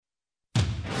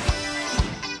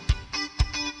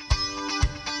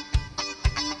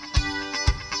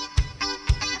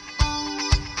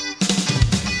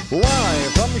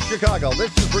Chicago.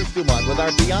 This is Bruce Dumont with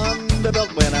our Beyond the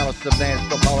Beltway analysis of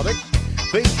national politics,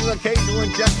 featuring occasional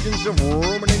injections of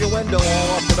rumor and innuendo,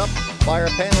 all offered up by our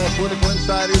panel of political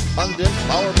insiders, pundits,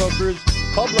 power brokers,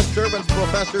 public servants,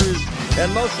 professors,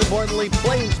 and most importantly,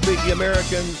 plain-speaking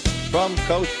Americans from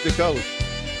coast to coast.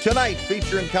 Tonight,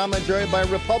 featuring commentary by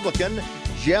Republican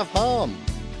Jeff Hom,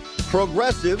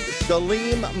 Progressive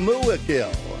Salim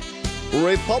Muwakil,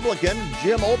 Republican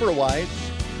Jim Oberweis,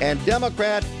 and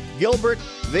Democrat Gilbert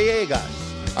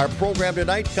Villegas. Our program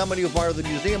tonight coming to you via the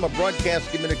Museum of Broadcast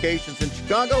Communications in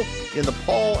Chicago in the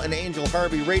Paul and Angel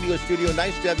Harvey radio studio.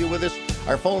 Nice to have you with us.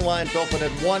 Our phone line's open at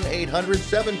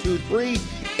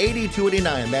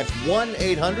 1-800-723-8289. That's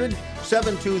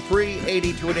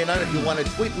 1-800-723-8289. If you want to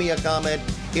tweet me a comment,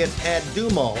 it's at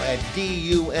Dumo, at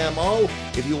D-U-M-O.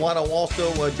 If you want to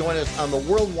also join us on the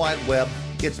World Wide Web,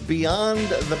 it's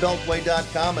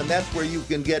beyondthebeltway.com, and that's where you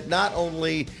can get not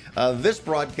only this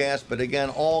broadcast, but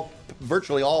again,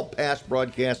 virtually all past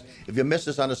broadcasts. If you miss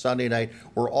us on a Sunday night,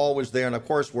 we're always there. And of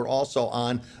course, we're also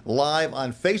live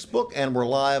on Facebook, and we're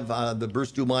live the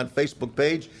Bruce Dumont Facebook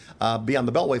page, Beyond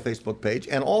the Beltway Facebook page,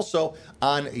 and also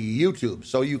on YouTube.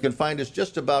 So you can find us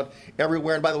just about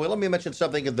everywhere. And by the way, let me mention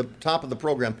something at the top of the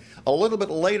program. A little bit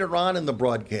later on in the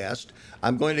broadcast,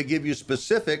 I'm going to give you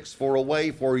specifics for a way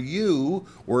for you,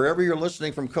 wherever you're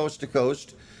listening from coast to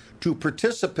coast, to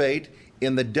participate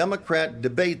in the Democrat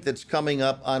debate that's coming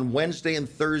up on Wednesday and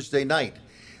Thursday night.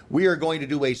 We are going to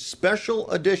do a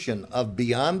special edition of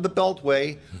Beyond the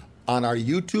Beltway on our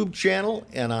YouTube channel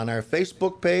and on our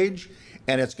Facebook page,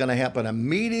 and it's going to happen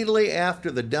immediately after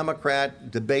the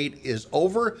Democrat debate is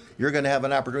over. You're going to have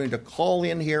an opportunity to call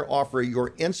in here, offer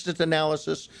your instant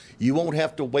analysis. You won't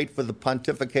have to wait for the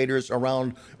pontificators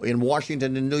around in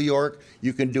Washington and New York.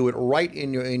 You can do it right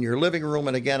in your living room.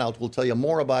 And again, we'll tell you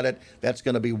more about it. That's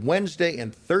going to be Wednesday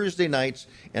and Thursday nights.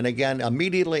 And again,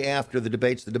 immediately after the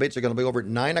debates are going to be over at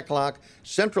 9 o'clock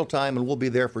Central Time, and we'll be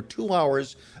there for 2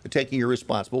 hours taking your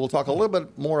response. But we'll talk a little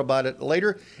bit more about it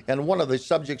later. And one of the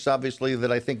subjects, obviously,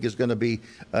 that I think is going to be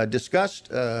discussed,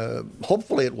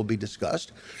 hopefully it will be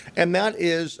discussed, and that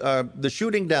is the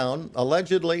shooting down,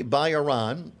 allegedly by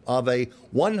Iran, of a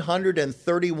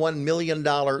 $131 million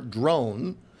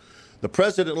drone. The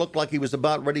president looked like he was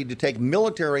about ready to take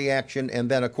military action, and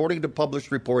then, according to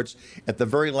published reports, at the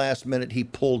very last minute, he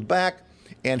pulled back,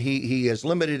 and he has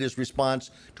limited his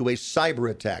response to a cyber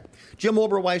attack. Jim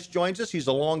Oberweis joins us. He's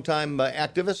a longtime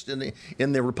activist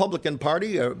in the Republican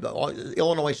Party,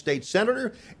 Illinois state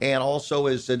senator, and also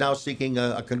is now seeking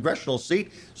a congressional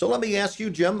seat. So let me ask you,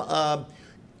 Jim,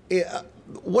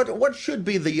 what should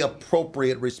be the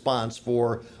appropriate response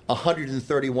for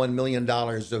 $131 million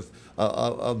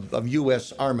of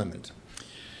U.S. armament?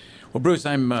 Well, Bruce,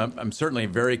 I'm certainly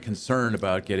very concerned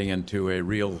about getting into a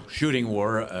real shooting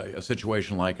war, a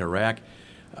situation like Iraq.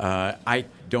 I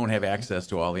don't have access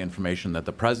to all the information that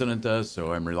the president does,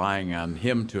 so I'm relying on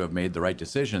him to have made the right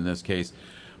decision in this case.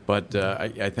 But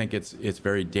I think it's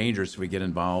very dangerous if we get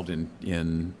involved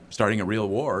in starting a real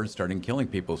war, starting killing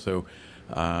people. So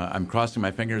I'm crossing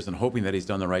my fingers and hoping that he's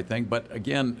done the right thing. But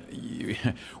again,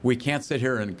 we can't sit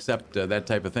here and accept that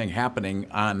type of thing happening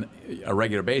on a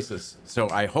regular basis. So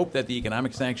I hope that the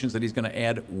economic sanctions that he's going to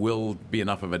add will be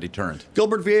enough of a deterrent.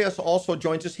 Gilbert Villegas also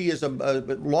joins us. He is a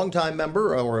longtime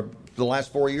member, or the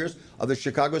last 4 years, of the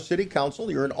Chicago City Council.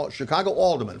 You're an Chicago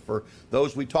alderman, for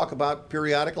those we talk about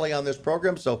periodically on this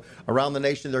program. So around the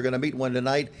nation, they're going to meet one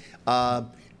tonight.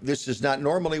 This is not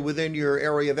normally within your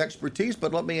area of expertise,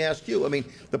 but let me ask you,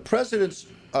 the president's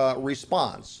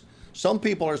response, some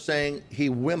people are saying he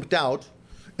wimped out,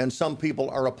 and some people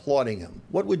are applauding him.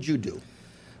 What would you do?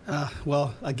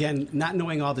 Well, again, not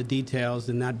knowing all the details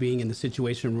and not being in the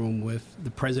Situation Room with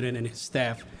the president and his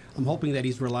staff, I'm hoping that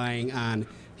he's relying on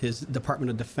his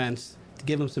Department of Defense to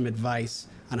give him some advice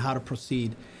on how to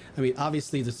proceed.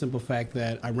 Obviously, the simple fact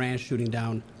that Iran shooting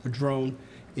down a drone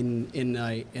in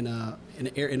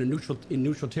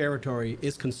neutral territory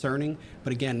is concerning,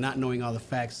 but again, not knowing all the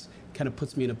facts kind of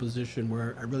puts me in a position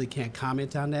where I really can't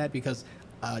comment on that, because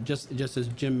just as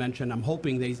Jim mentioned, I'm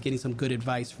hoping that he's getting some good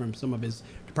advice from some of his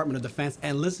Department of Defense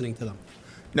and listening to them.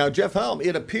 Now, Jeff Helm,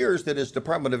 it appears that his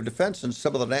Department of Defense and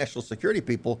some of the national security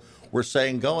people were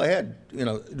saying, go ahead,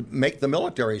 make the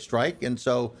military strike. And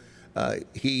so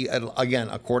he, again,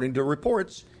 according to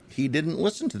reports, he didn't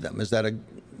listen to them. Is that a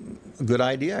good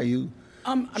idea? Are you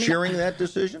sharing that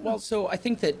decision? Well, so I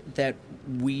think that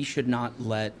we should not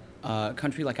let a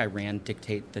country like Iran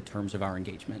dictate the terms of our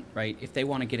engagement, right? If they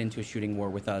want to get into a shooting war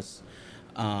with us,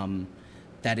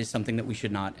 that is something that we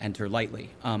should not enter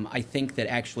lightly. I think that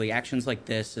actually actions like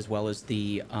this, as well as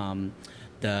the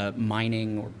the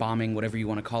mining or bombing, whatever you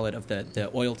want to call it, of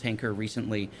the oil tanker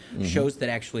recently shows that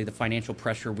actually the financial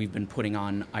pressure we've been putting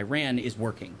on Iran is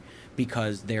working,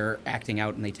 because they're acting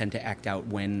out, and they tend to act out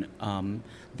when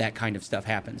that kind of stuff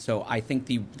happens. So I think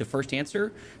the first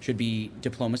answer should be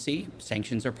diplomacy.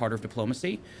 Sanctions are part of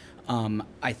diplomacy.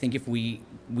 I think if we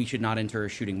should not enter a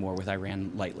shooting war with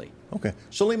Iran lightly. Okay.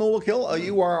 Salima Wakil,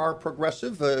 you are our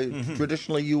progressive.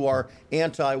 Traditionally, you are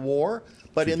anti-war.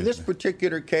 But in this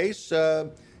particular case,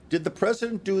 did the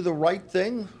president do the right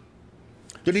thing?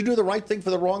 Did he do the right thing for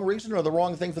the wrong reason, or the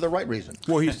wrong thing for the right reason?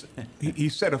 Well, he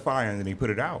set a fire and then he put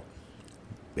it out,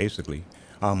 basically.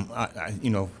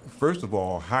 First of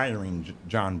all, hiring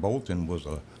John Bolton was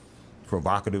a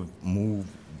provocative move.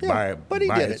 But he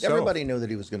did it. Itself. Everybody knew that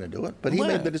he was going to do it, but he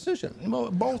made the decision.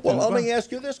 Well, let me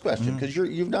ask you this question, because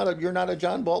you're not a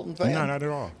John Bolton fan. No, not at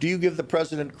all. Do you give the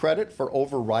president credit for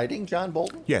overriding John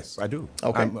Bolton? Yes, I do.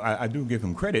 Okay. I do give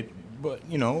him credit, but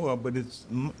but it's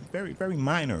very, very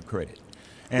minor credit.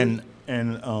 And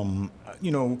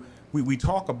we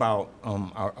talk about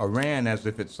Iran as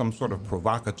if it's some sort of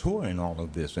provocateur in all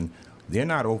of this, and they're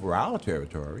not over our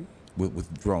territory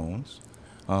with drones.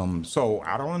 So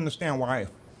I don't understand why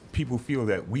people feel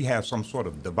that we have some sort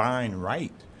of divine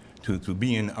right to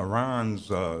be in Iran's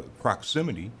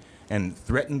proximity and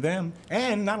threaten them,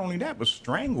 and not only that, but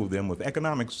strangle them with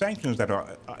economic sanctions that are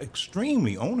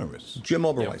extremely onerous. Jim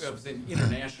Oberweis. If it's in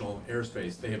international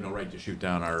airspace, they have no right to shoot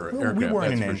down our aircraft. We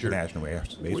weren't in that's for international sure.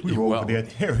 airspace. We were over their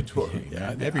territory.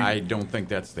 I don't think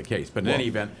that's the case. But in any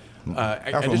event,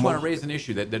 I just want to raise an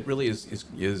issue that really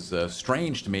is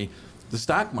strange to me. The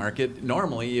stock market,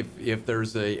 normally, if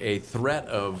there's a threat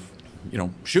of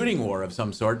shooting war of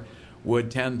some sort,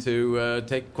 would tend to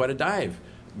take quite a dive.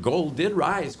 Gold did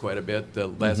rise quite a bit the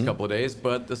last couple of days,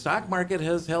 but the stock market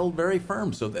has held very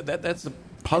firm. So that's a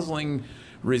puzzling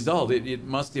result. It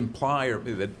must imply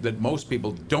that most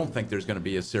people don't think there's going to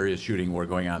be a serious shooting war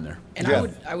going on there. And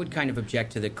I would kind of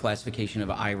object to the classification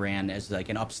of Iran as like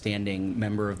an upstanding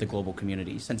member of the global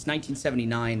community. Since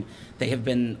 1979, they have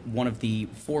been one of the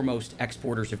foremost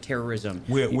exporters of terrorism.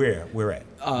 Where at?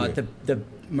 The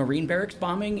Marine barracks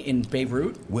bombing in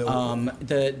Beirut. Who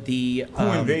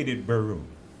invaded Beirut?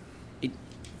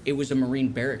 It was a Marine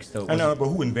barracks, though. I know, but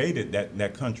who invaded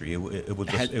that country?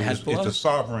 It's a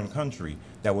sovereign country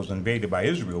that was invaded by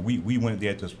Israel. We went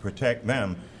there to protect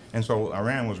them, and so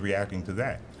Iran was reacting to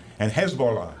that. And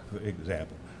Hezbollah, for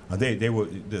example, they were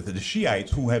the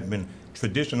Shiites who have been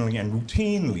traditionally and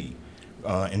routinely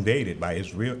invaded by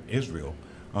Israel.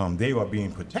 They are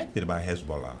being protected by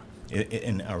Hezbollah,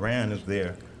 and Iran is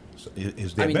their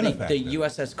benefactor. The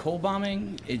USS Cole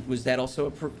bombing, was that also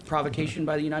a provocation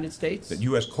by the United States? The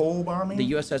U.S. Cole bombing?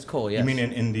 The USS Cole, yes. You mean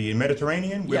in the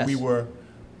Mediterranean, where yes. we were?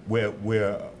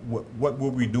 What were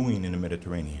we doing in the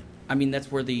Mediterranean? I mean,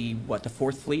 that's where the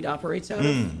Fourth Fleet operates out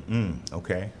of.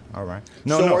 Okay, all right.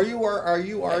 Are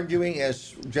you arguing,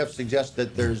 as Jeff suggests,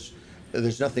 that there's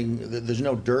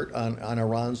no dirt on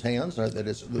Iran's hands, or that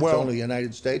it's only the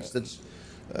United States that's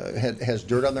has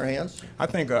dirt on their hands? I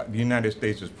think the United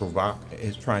States is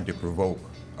trying to provoke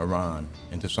Iran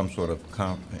into some sort of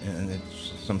conflict.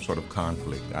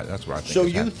 That's what I think. So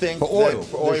you think for oil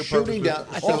shooting down?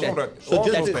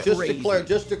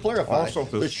 Just to clarify,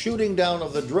 the shooting down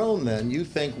of the drone, then you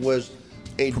think was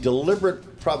a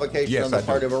deliberate provocation on the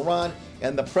part of Iran,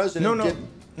 and the president didn't.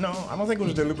 No, I don't think it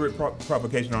was a deliberate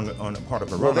provocation on the part of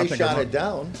Iran. Well, they shot it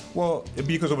down. Well,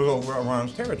 because it was over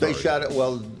Iran's territory. They shot it.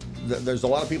 Well, there's a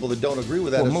lot of people that don't agree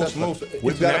with that assessment.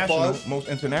 We've got to pause. Most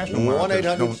international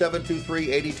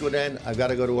 1-800-723-8210. I've got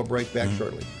to go to a break. Back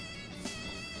shortly.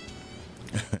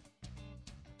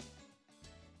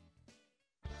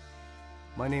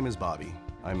 My name is Bobby.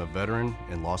 I'm a veteran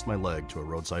and lost my leg to a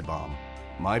roadside bomb.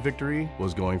 My victory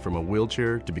was going from a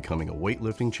wheelchair to becoming a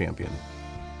weightlifting champion.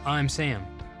 I'm Sam.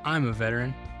 I'm a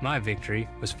veteran. My victory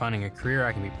was finding a career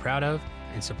I can be proud of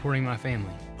and supporting my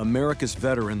family. America's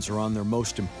veterans are on their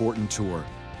most important tour,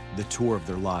 the tour of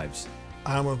their lives.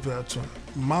 I'm a veteran.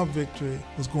 My victory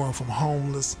was going from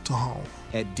homeless to home.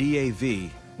 At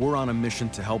DAV, we're on a mission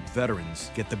to help veterans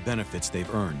get the benefits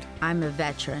they've earned. I'm a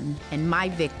veteran, and my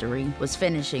victory was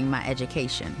finishing my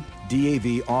education.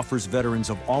 DAV offers veterans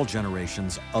of all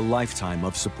generations a lifetime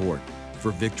of support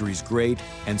for victories great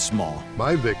and small.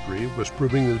 My victory was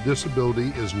proving that disability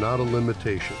is not a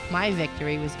limitation. My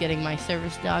victory was getting my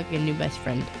service dog a new best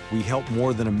friend. We help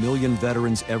more than 1 million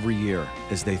veterans every year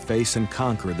as they face and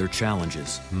conquer their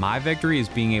challenges. My victory is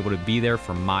being able to be there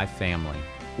for my family.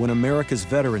 When America's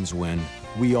veterans win,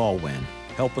 we all win.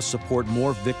 Help us support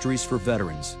more victories for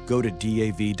veterans. Go to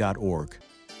DAV.org.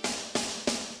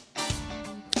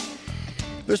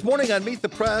 This morning on Meet the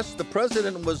Press, the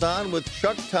president was on with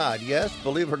Chuck Todd. Yes,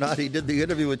 believe it or not, he did the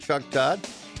interview with Chuck Todd.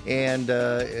 And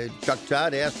Chuck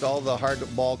Todd asked all the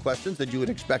hardball questions that you would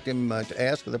expect him to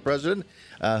ask of the president,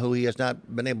 who he has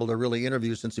not been able to really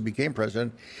interview since he became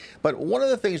president. But one of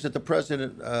the things that the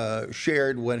president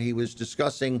shared when he was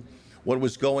discussing what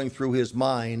was going through his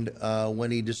mind when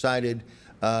he decided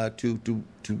to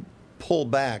pull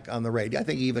back on the raid. I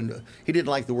think he didn't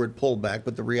like the word pull back,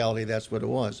 but the reality, that's what it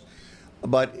was.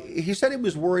 But he said he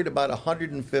was worried about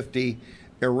 150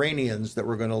 Iranians that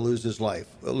were going to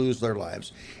lose their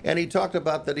lives. And he talked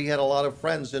about that he had a lot of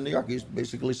friends in New York. He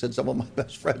basically said some of my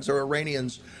best friends are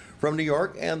Iranians from New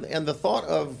York. And the thought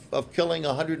of killing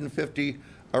 150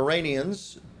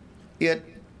 Iranians, it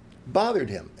bothered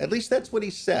him. At least that's what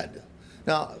he said.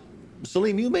 Now,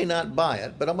 Salim, you may not buy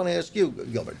it, but I'm going to ask you,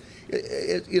 Gilbert.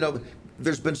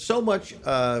 There's been so much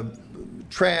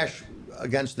trash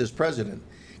against this president.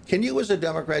 Can you, as a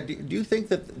Democrat, do you think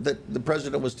that the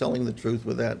president was telling the truth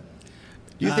with that?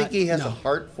 Do you think he has a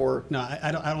heart for... No,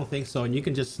 I don't think so. And you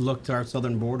can just look to our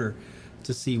southern border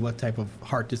to see what type of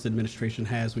heart this administration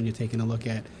has when you're taking a look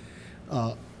at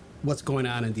what's going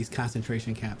on in these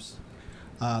concentration camps.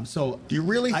 Do you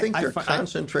really think they're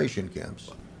concentration camps?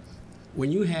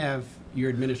 When you have your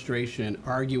administration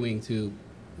arguing to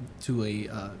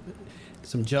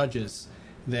some judges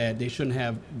that they shouldn't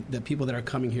have, that people that are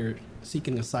coming here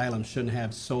seeking asylum shouldn't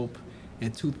have soap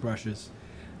and toothbrushes.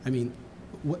 I mean,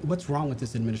 what's wrong with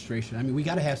this administration? I mean, we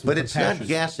got to have some. But it's not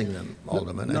gassing them,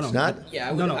 Alderman. It's not.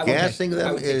 Yeah, gassing them.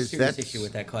 I would take serious issue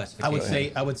with that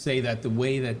classification. I would say that the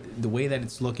way that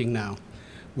it's looking now,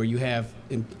 where you have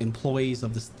employees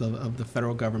of the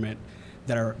federal government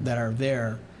that are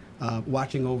there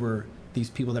watching over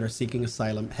these people that are seeking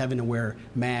asylum, having to wear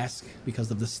masks because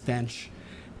of the stench.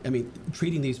 I mean,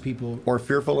 treating these people, or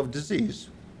fearful of disease.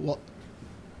 Well,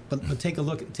 but take a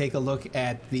look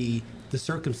at the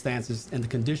circumstances and the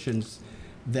conditions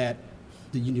that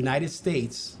the United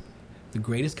States, the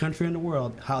greatest country in the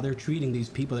world, how they're treating these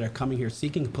people that are coming here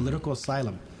seeking political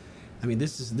asylum. I mean,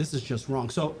 this is just wrong.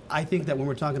 So I think that when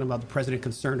we're talking about the president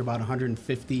concerned about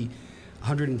 150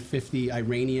 Iranians,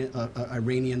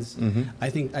 mm-hmm. I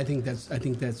think that's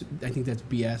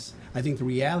BS. I think the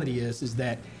reality is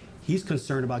that he's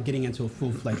concerned about getting into a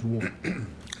full-fledged war.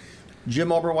 Jim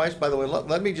Oberweis, by the way,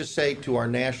 let me just say to our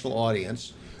national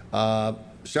audience,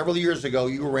 several years ago,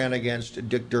 you ran against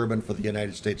Dick Durbin for the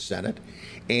United States Senate.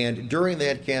 And during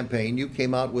that campaign, you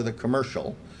came out with a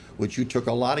commercial, which you took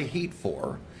a lot of heat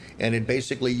for. And it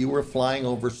basically, you were flying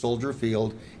over Soldier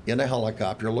Field in a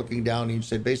helicopter, looking down, and you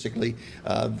said basically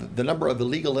the number of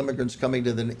illegal immigrants coming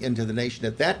into the nation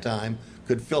at that time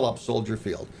could fill up Soldier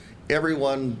Field. Every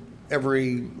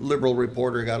liberal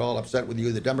reporter got all upset with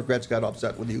you. The Democrats got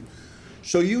upset with you.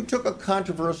 So you took a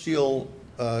controversial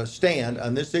stand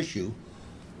on this issue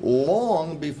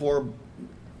long before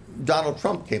Donald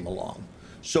Trump came along.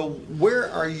 So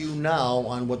where are you now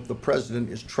on what the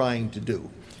president is trying to do?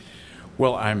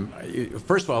 Well,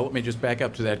 first of all, let me just back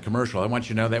up to that commercial. I want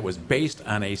you to know that was based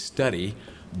on a study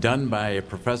done by a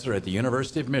professor at the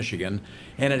University of Michigan,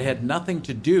 and it had nothing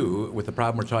to do with the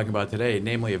problem we're talking about today,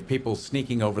 namely of people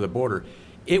sneaking over the border.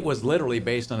 It was literally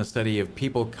based on a study of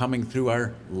people coming through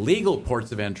our legal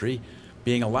ports of entry,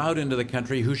 being allowed into the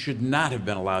country who should not have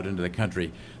been allowed into the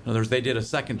country. In other words, they did a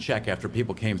second check after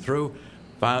people came through,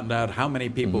 found out how many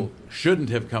people shouldn't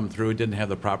have come through, didn't have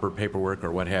the proper paperwork or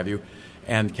what have you,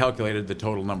 and calculated the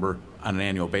total number on an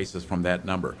annual basis from that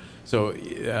number. So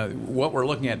what we're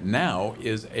looking at now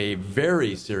is a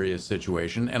very serious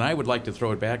situation, and I would like to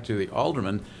throw it back to the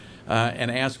alderman and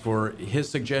ask for his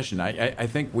suggestion. I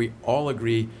think we all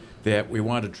agree that we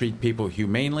want to treat people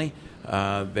humanely,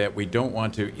 that we don't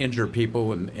want to injure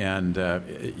people, and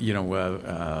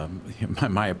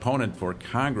my opponent for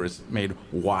Congress made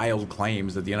wild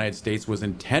claims that the United States was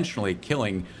intentionally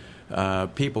killing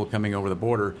people coming over the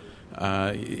border.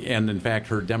 And in fact,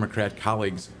 her Democrat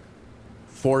colleagues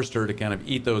forced her to kind of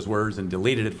eat those words and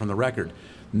deleted it from the record.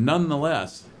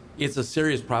 Nonetheless, it's a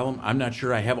serious problem. I'm not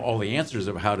sure I have all the answers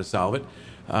of how to solve it,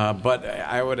 but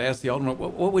I would ask the alderman,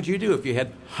 what would you do if you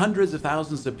had hundreds of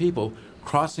thousands of people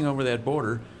crossing over that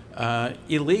border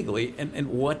illegally, and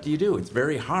what do you do? It's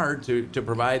very hard to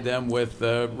provide them with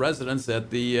residence at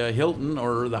the Hilton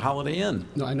or the Holiday Inn.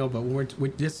 No, I know,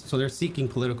 but so they're seeking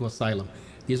political asylum.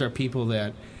 These are people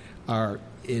that are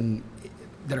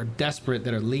desperate,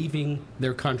 that are leaving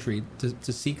their country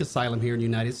to seek asylum here in the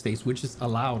United States, which is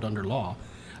allowed under law.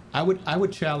 I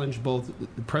would challenge both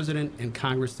the president and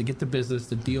Congress to get the business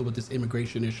to deal with this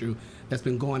immigration issue that's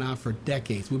been going on for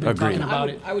decades. We've been talking about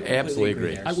it. I would absolutely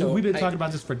agree. We've been talking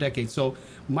about this for decades. So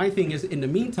my thing is, in the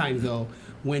meantime, though,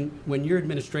 when your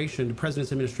administration, the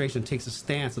president's administration, takes a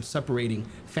stance of separating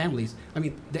families, I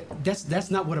mean,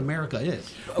 that's not what America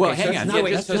is. Well, Okay, hang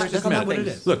that's on. That's not what it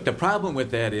is. Look, the problem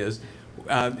with that is,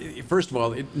 first of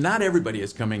all, not everybody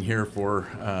is coming here for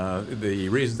the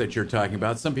reasons that you're talking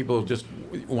about. Some people just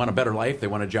want a better life. They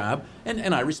want a job.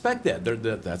 And I respect that.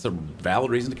 That's a valid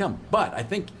reason to come. But I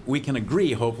think we can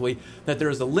agree, hopefully, that there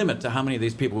is a limit to how many of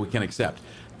these people we can accept.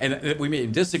 And we may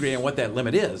disagree on what that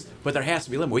limit is, but there has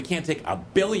to be a limit. We can't take 1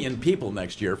 billion people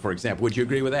next year, for example. Would you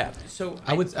agree with that? So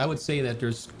I would say that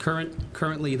there's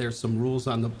currently there's some rules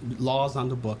on the laws on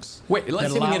the books. Wait,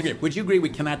 let's see if we can agree. Would you agree we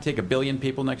cannot take 1 billion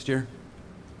people next year?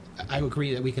 I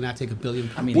agree that we cannot take 1 billion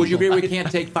people. Would you agree we can't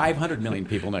take 500 million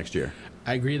people next year?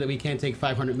 I agree that we can't take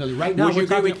 500 million. Right now, would you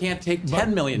agree we can't take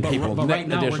 10 million people but right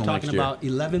now, we're additional talking next year? about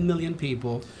 11 million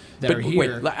people that are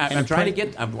here. Wait, I'm trying to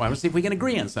get. I want to see if we can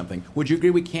agree on something. Would you agree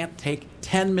we can't take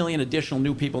 10 million additional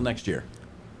new people next year?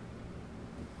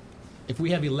 If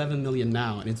we have 11 million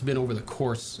now, and it's been over the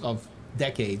course of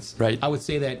decades, right. I would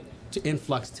say that to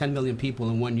influx 10 million people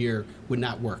in 1 year would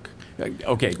not work.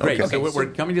 Okay, great. Okay. So we're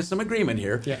coming to some agreement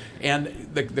here. Yeah. And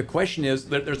the question is,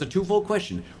 there's a twofold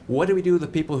question. What do we do with the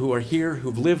people who are here,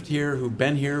 who've lived here, who've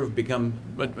been here, who've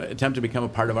attempt to become a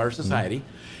part of our society?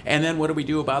 Mm-hmm. And then what do we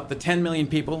do about the 10 million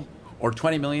people or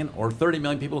 20 million or 30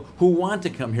 million people who want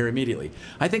to come here immediately?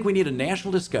 I think we need a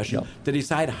national discussion to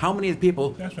decide how many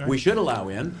people we should allow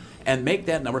in and make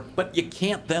that number. But you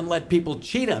can't then let people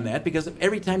cheat on that, because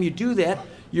every time you do that,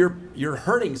 you're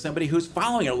hurting somebody who's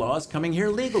following our laws coming here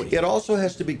legally. It also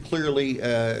has to be clearly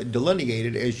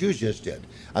delineated, as you just did.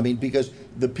 I mean, because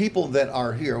the people that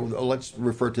are here, let's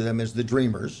refer to them as the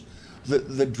dreamers.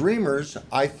 The dreamers,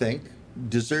 I think,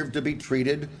 deserve to be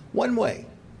treated one way.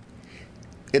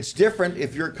 It's different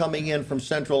if you're coming in from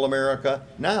Central America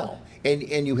now,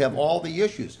 and you have all the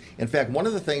issues. In fact, one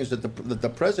of the things that the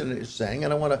president is saying,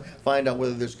 and I want to find out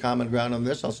whether there's common ground on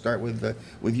this. I'll start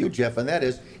with you, Jeff, and that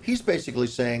is he's basically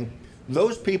saying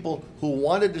those people who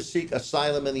wanted to seek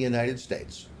asylum in the United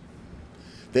States,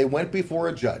 they went before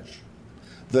a judge.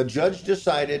 The judge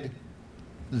decided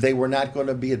they were not going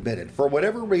to be admitted. For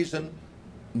whatever reason,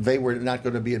 they were not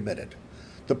going to be admitted.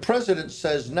 The president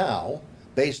says now,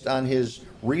 based on his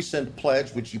recent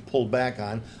pledge, which he pulled back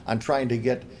on trying to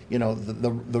get,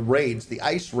 the raids, the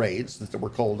ICE raids that were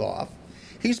called off,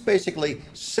 he's basically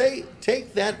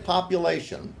take that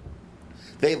population.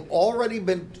 They've already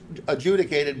been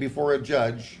adjudicated before a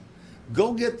judge.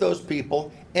 Go get those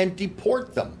people and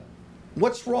deport them.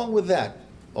 What's wrong with that,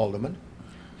 Alderman?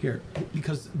 Here,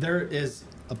 because there is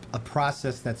a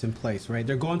process that's in place, right?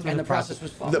 They're going through the process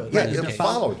was followed. They're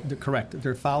following. Correct.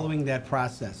 They're following that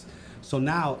process. So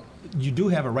now you do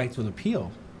have a right to an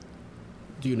appeal.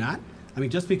 Do you not? I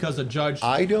mean, just because a judge...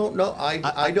 I don't know.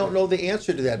 I don't know the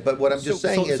answer to that, but what I'm just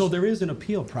saying is... So there is an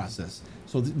appeal process.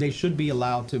 So they should be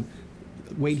allowed to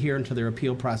wait here until their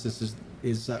appeal process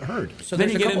is heard. So then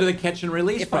you get into the catch and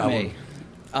release problem.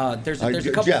 There's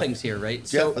a couple things here, right?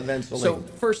 Jeff, and then so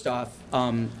first off,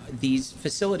 these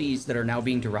facilities that are now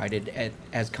being derided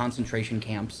as concentration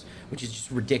camps, which is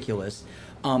just ridiculous,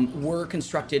 were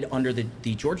constructed under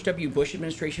the George W. Bush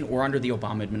administration or under the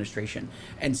Obama administration.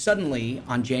 And suddenly,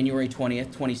 on January 20th,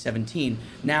 2017,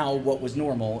 now what was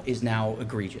normal is now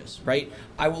egregious, right?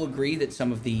 I will agree that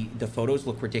some of the photos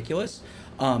look ridiculous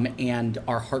and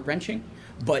are heart-wrenching,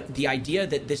 but the idea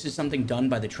that this is something done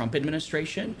by the Trump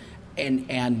administration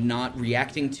and not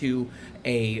reacting to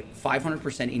a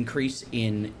 500% increase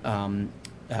in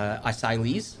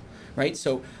asylees, right?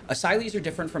 So asylees are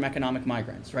different from economic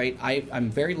migrants, right? I'm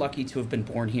very lucky to have been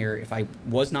born here. If I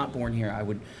was not born here,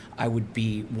 I would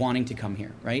be wanting to come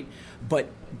here, right? But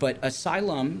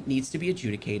asylum needs to be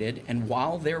adjudicated, and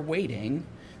while they're waiting,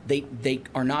 they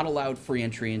are not allowed free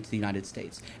entry into the United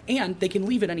States, and they can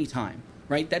leave at any time.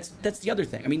 Right? That's the other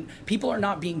thing. I mean, people are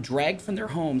not being dragged from their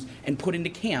homes and put into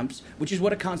camps, which is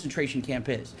what a concentration camp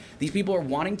is. These people are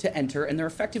wanting to enter, and they're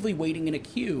effectively waiting in a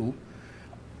queue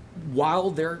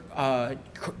while their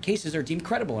cases are deemed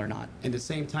credible or not. At the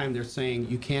same time, they're saying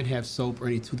you can't have soap or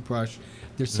any toothbrush.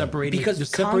 They're separating because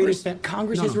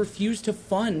Congress has refused to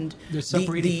fund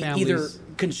either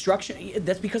construction.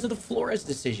 That's because of the Flores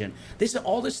decision.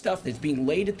 All this stuff that's being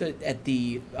laid at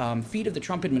the feet of the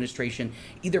Trump administration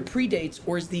either predates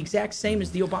or is the exact same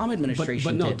as the Obama administration.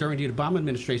 But no, during the Obama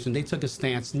administration, they took a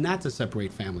stance not to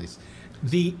separate families.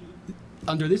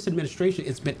 Under this administration,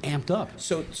 it's been amped up.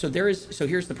 So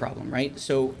here's the problem, right?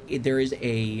 So there is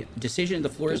a decision, the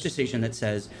Flores decision, that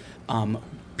says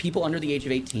people under the age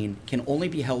of 18 can only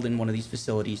be held in one of these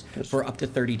facilities for up to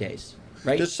 30 days,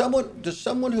 right? Does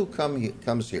someone who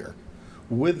comes here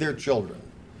with their children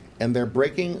and they're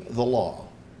breaking the law,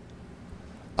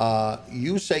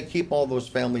 You say keep all those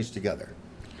families together.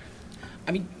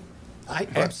 I mean,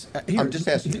 I'm just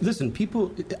asking. Listen,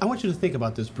 people, I want you to think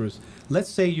about this, Bruce. Let's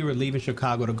say you were leaving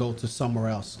Chicago to go to somewhere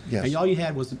else, and all you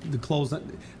had was the clothes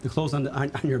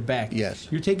on your back. Yes.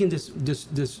 You're taking this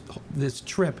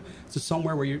trip to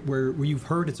somewhere where you've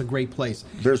heard it's a great place.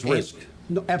 There's risk.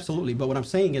 No, absolutely. But what I'm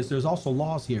saying is there's also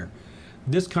laws here.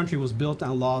 This country was built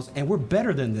on laws, and we're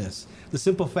better than this. The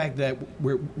simple fact that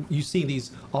you see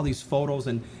all these photos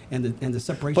and the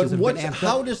separations have been amped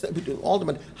up.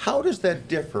 Alderman, how does that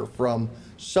differ from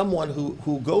someone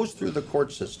who goes through the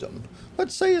court system?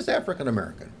 Let's say is African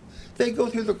American. They go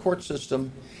through the court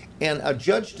system, and a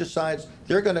judge decides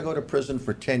they're going to go to prison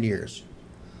for 10 years.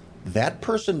 That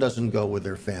person doesn't go with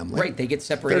their family. Right, they get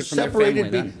separated from their family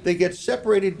then. They get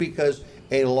separated because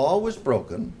a law was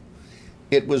broken.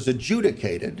 It was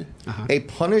adjudicated. A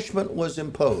punishment was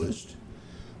imposed.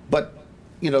 But,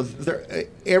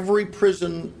 every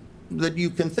prison that you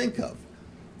can think of,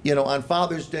 on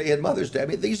Father's Day and Mother's Day, I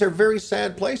mean, these are very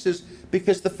sad places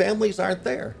because the families aren't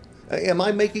there. Am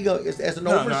I making as an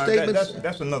overstatement?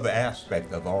 That's another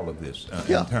aspect of all of this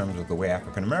in terms of the way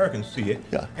African Americans see it.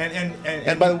 Yeah.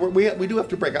 And by the way, we do have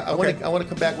to break. I want to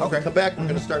come back. We're going to come back. We're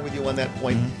going to start with you on that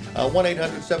point.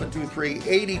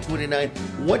 1-800-723-8029.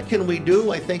 What can we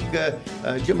do? I think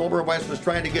Jim Oberweis was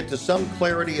trying to get to some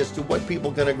clarity as to what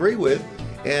people can agree with,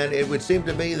 and it would seem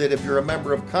to me that if you're a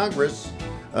member of Congress,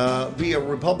 be a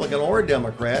Republican or a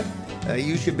Democrat,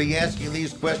 you should be asking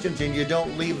these questions, and you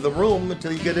don't leave the room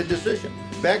until you get a decision.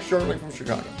 Back shortly from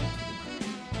Chicago.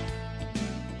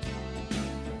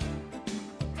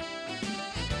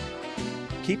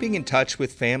 Keeping in touch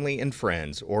with family and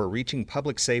friends or reaching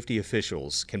public safety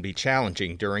officials can be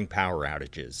challenging during power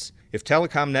outages. If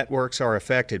telecom networks are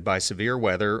affected by severe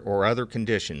weather or other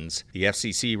conditions, the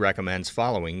FCC recommends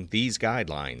following these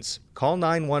guidelines. Call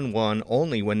 911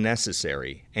 only when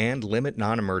necessary and limit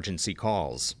non-emergency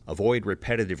calls. Avoid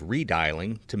repetitive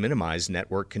redialing to minimize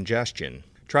network congestion.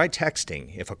 Try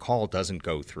texting if a call doesn't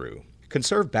go through.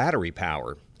 Conserve battery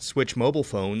power. Switch mobile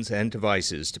phones and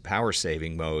devices to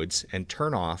power-saving modes and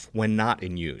turn off when not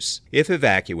in use. If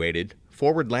evacuated,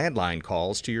 forward landline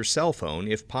calls to your cell phone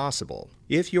if possible.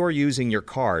 If you're using your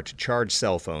car to charge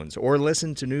cell phones or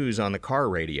listen to news on the car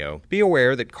radio, be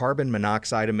aware that carbon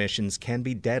monoxide emissions can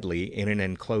be deadly in an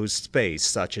enclosed space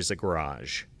such as a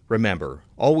garage. Remember,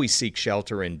 always seek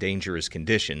shelter in dangerous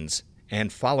conditions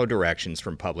and follow directions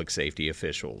from public safety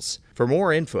officials. For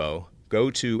more info,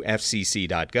 go to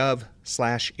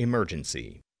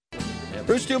fcc.gov/emergency.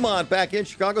 Bruce Dumont back in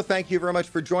Chicago. Thank you very much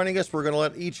for joining us. We're going to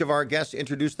let each of our guests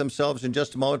introduce themselves in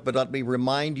just a moment, but let me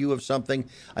remind you of something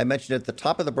I mentioned at the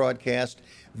top of the broadcast.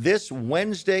 This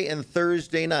Wednesday and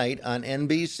Thursday night on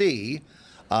NBC,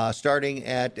 starting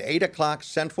at 8 o'clock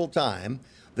Central Time,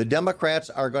 the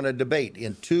Democrats are going to debate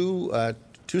in two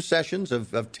sessions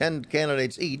of 10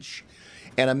 candidates each.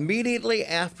 And immediately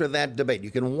after that debate,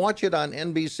 you can watch it on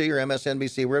NBC or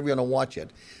MSNBC, wherever you want to watch it.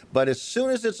 But as soon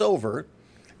as it's over,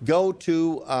 go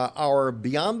to our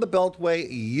Beyond the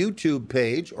Beltway YouTube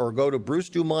page or go to Bruce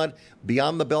Dumont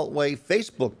Beyond the Beltway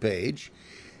Facebook page.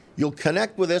 You'll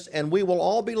connect with us, and we will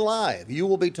all be live. You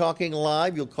will be talking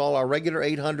live. You'll call our regular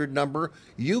 800 number.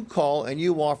 You call, and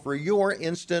you offer your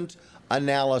instant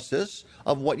analysis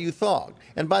of what you thought.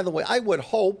 And by the way, I would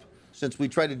hope, since we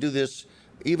try to do this,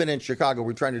 even in Chicago,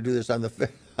 we're trying to do this on the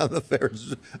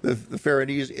fair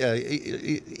and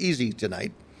easy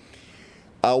tonight.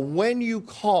 When you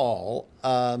call,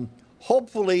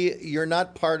 hopefully you're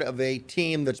not part of a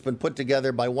team that's been put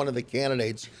together by one of the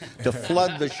candidates to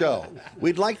flood the show.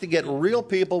 We'd like to get real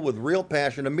people with real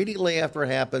passion immediately after it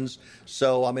happens.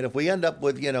 So, I mean, if we end up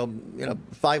with,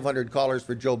 500 callers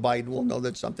for Joe Biden, we'll know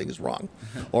that something is wrong.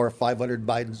 Or 500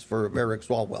 Bidens for Eric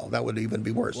Swalwell. That would even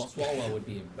be worse. Well, Swalwell would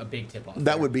be a big tip-off.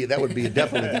 That would be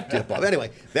definitely a big tip-off.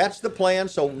 Anyway, that's the plan.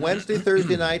 So Wednesday,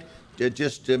 Thursday night,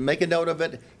 just make a note of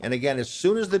it. And again, as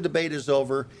soon as the debate is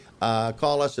over,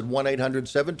 call us at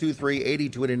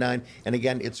 1-800-723-8029. And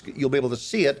again, you'll be able to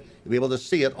see it. You'll be able to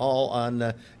see it all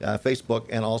on Facebook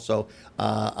and also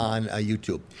on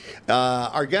YouTube.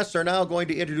 Our guests are now going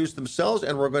to introduce themselves,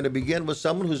 and we're going to begin with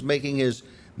someone who's making his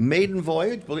maiden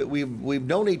voyage. We've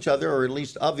known each other, or at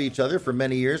least of each other, for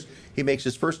many years. He makes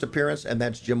his first appearance, and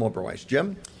that's Jim Oberweis.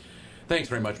 Jim? Thanks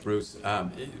very much, Bruce.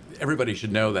 Everybody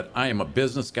should know that I am a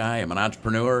business guy. I'm an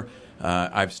entrepreneur.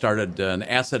 I've started an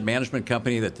asset management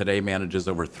company that today manages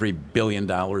over $3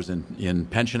 billion in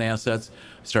pension assets.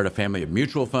 Started a family of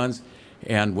mutual funds.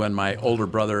 And when my older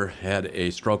brother had a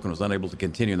stroke and was unable to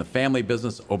continue in the family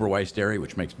business, Oberweis Dairy,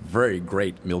 which makes very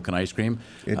great milk and ice cream,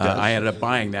 I ended up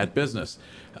buying that business.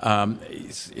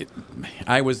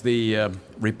 I was the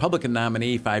Republican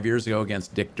nominee 5 years ago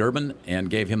against Dick Durbin and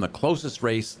gave him the closest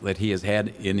race that he has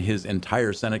had in his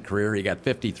entire Senate career. He got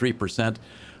 53%.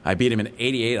 I beat him in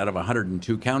 88 out of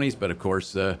 102 counties, but of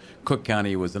course, Cook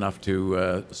County was enough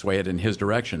to sway it in his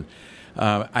direction.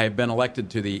 I have been elected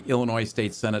to the Illinois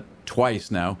State Senate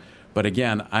twice now. But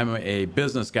again, I'm a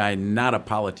business guy, not a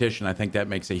politician. I think that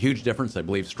makes a huge difference. I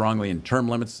believe strongly in term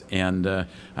limits, and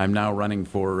I'm now running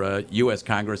for U.S.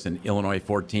 Congress in Illinois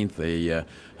 14th,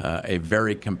 a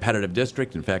very competitive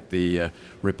district. In fact, the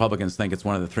Republicans think it's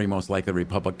one of the three most likely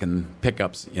Republican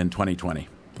pickups in 2020.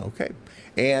 Okay.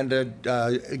 And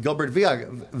Gilbert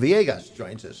Villegas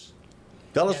joins us.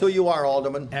 Tell us who you are,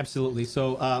 Alderman. Absolutely.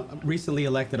 So, recently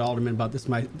elected Alderman,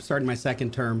 starting my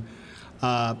second term.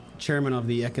 Chairman of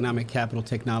the Economic Capital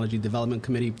Technology Development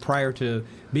Committee. Prior to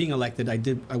being elected, I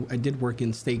did work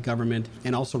in state government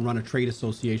and also run a trade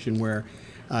association where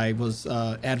I was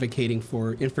advocating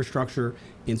for infrastructure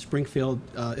in Springfield,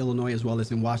 Illinois, as well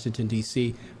as in Washington,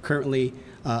 D.C. Currently,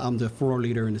 I'm the floor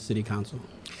leader in the city council.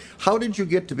 How did you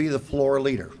get to be the floor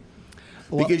leader?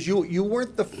 Because you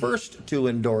weren't the first to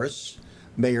endorse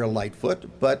Mayor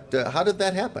Lightfoot, but how did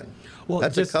that happen? Well,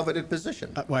 that's a coveted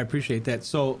position. Well, I appreciate that.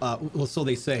 So, so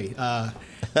they say.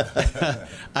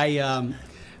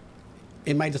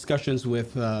 In my discussions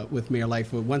with Mayor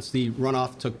Lightfoot, once the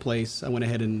runoff took place, I went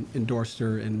ahead and endorsed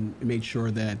her and made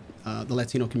sure that the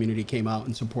Latino community came out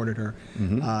and supported her.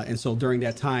 Mm-hmm. And so during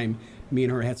that time, me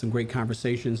and her had some great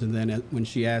conversations. And then when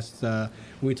she asked, when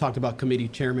we talked about committee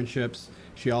chairmanships,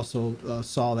 she also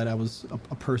saw that I was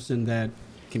a person that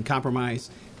can compromise,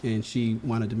 and she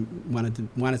wanted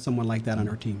someone like that on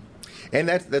her team. And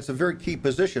that's a very key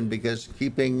position, because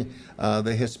keeping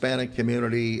the Hispanic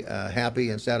community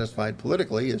happy and satisfied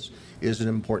politically is an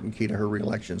important key to her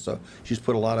reelection. So she's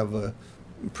put a lot of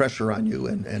pressure on you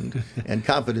and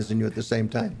confidence in you at the same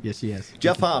time. Yes, she has.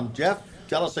 Jeff Halm. Jeff,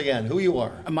 tell us again who you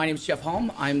are. My name is Jeff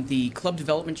Halm. I'm the Club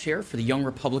Development Chair for the Young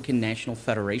Republican National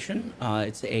Federation.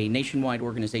 It's a nationwide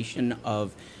organization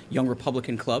of Young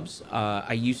Republican clubs.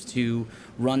 I used to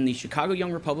run the Chicago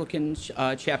Young Republican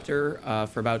chapter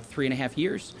for about 3.5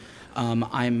 years.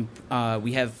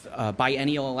 We have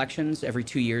biennial elections every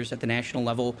 2 years at the national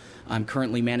level. I'm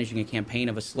currently managing a campaign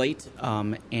of a slate,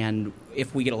 and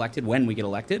if we get elected, when we get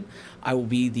elected, I will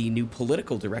be the new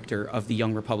political director of the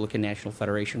Young Republican National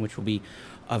Federation, which will be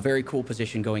a very cool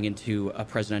position going into a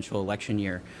presidential election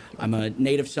year. I'm a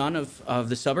native son of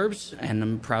the suburbs, and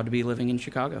I'm proud to be living in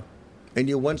Chicago. And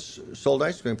you once sold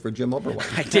ice cream for Jim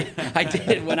Oberweis. I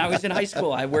did. When I was in high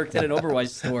school, I worked at an Oberweis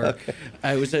store. Okay.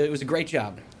 It was a great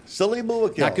job. Salim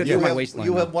Buakil, not good for my waistline.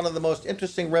 You have one of the most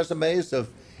interesting resumes of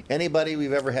anybody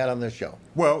we've ever had on this show.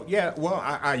 Well, yeah. Well,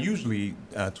 I usually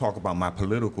talk about my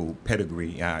political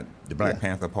pedigree, the Black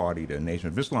Panther Party, the Nation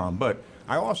of Islam, but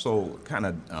I also kind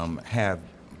of have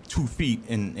 2 feet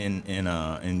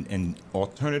in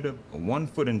alternative, 1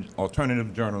 foot in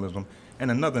alternative journalism, and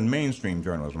another in mainstream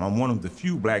journalism. I'm one of the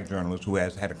few black journalists who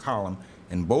has had a column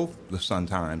in both the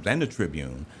Sun-Times and the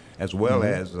Tribune, as well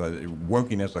as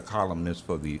working as a columnist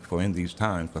for In These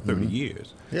Times for 30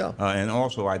 years. Yeah. And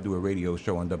also I do a radio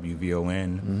show on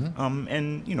WVON,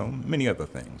 and many other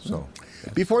things. So,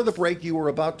 Before the break, you were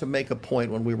about to make a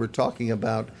point when we were talking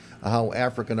about how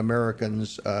African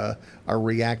Americans are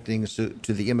reacting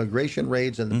to the immigration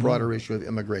raids and the broader issue of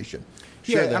immigration.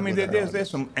 Yeah, I mean, there's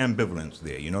some ambivalence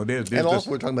there. There's and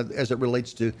also we're talking about as it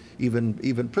relates to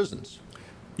even prisons.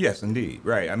 Yes, indeed.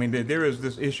 Right. I mean, there is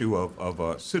this issue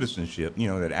of citizenship,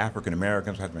 that African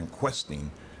Americans have been questing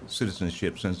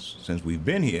citizenship since we've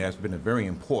been here. It's been a very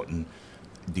important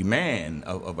demand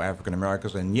of African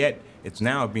Americans, and yet it's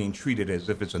now being treated as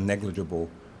if it's a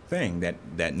negligible thing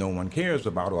that no one cares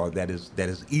about, or that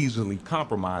is easily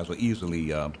compromised or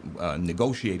easily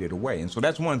negotiated away. And so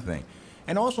that's one thing.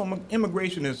 And also,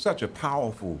 immigration is such a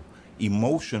powerful,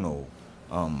 emotional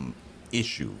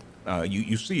issue.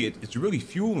 You see it's really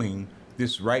fueling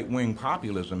this right-wing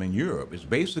populism in Europe. It's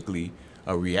basically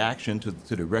a reaction to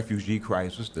the refugee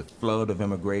crisis, the flood of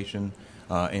immigration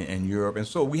in Europe. And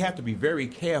so we have to be very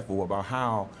careful about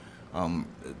how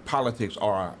politics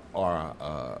are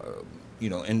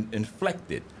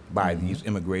inflected by these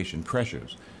immigration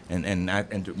pressures.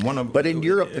 But in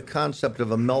Europe, the concept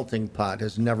of a melting pot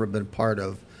has never been part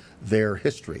of their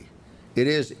history. It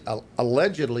is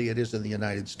allegedly it is in the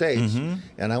United States,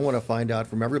 and I want to find out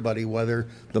from everybody whether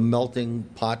the melting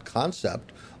pot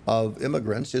concept of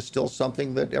immigrants is still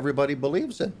something that everybody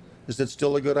believes in. is it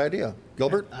still a good idea?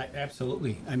 Gilbert?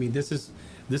 Absolutely. I mean, this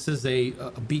is a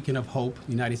beacon of hope.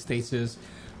 The United States is.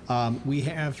 We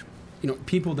have,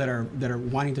 people that are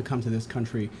wanting to come to this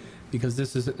country because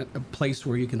this is a place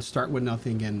where you can start with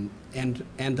nothing and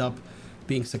end up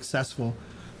being successful.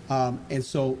 And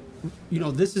so,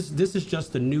 this is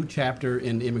just a new chapter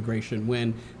in immigration.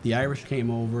 When the Irish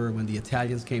came over, when the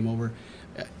Italians came over,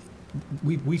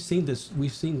 we've seen this.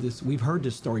 We've heard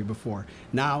this story before.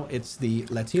 Now it's the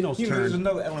Latinos' turn. There's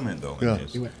another element though in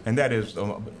this, and that is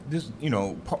this.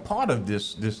 Part of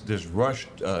this rush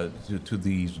to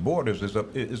these borders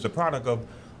is a product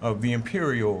of the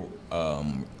imperial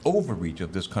overreach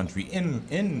of this country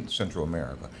in Central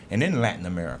America and in Latin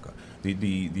America.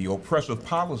 The oppressive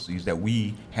policies that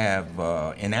we have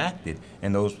enacted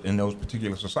in those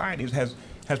particular societies has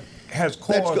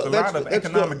caused a lot of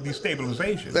economic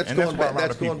destabilization. That's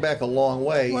going back a long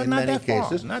way in many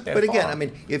cases. But again, I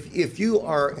mean, if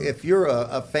you're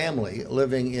a family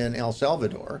living in El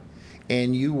Salvador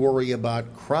and you worry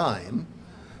about crime,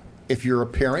 if you're a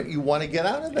parent, you want to get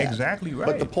out of that. Exactly right.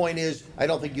 But the point is, I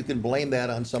don't think you can blame that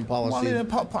on some policy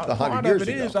 100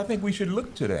 years ago. I think we should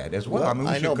look to that as well. I mean,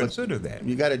 we should consider that.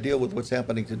 You got to deal with what's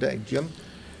happening today. Jim?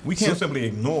 We can't simply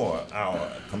ignore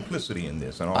our complicity in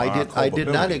this and our I did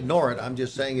not ignore it. I'm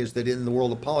just saying is that in the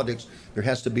world of politics, there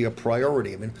has to be a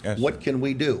priority. I mean, what can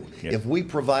we do? Yes. If we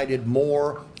provided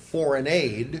more foreign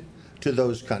aid to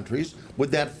those countries,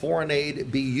 would that foreign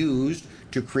aid be used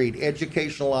to create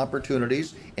educational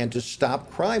opportunities and to stop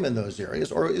crime in those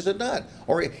areas, or is it not?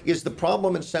 Or is the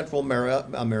problem in Central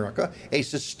America a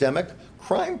systemic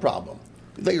crime problem?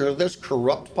 There's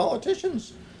corrupt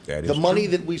politicians. The money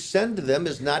that we send to them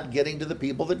is not getting to the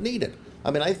people that need it.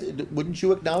 I mean, wouldn't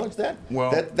you acknowledge that?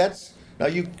 Well, that's now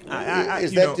you.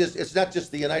 It's not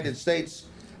just the United States,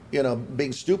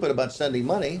 being stupid about sending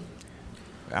money.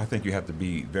 I think you have to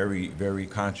be very, very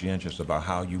conscientious about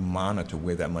how you monitor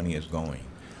where that money is going,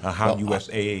 how the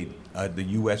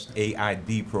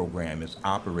USAID program is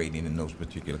operating in those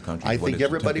particular countries. I think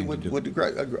everybody would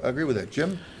agree with that.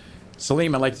 Jim?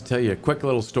 Salim, I'd like to tell you a quick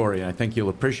little story, and I think you'll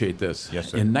appreciate this. Yes,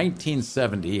 sir. In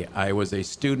 1970, I was a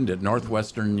student at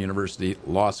Northwestern University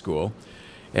Law School.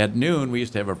 At noon, we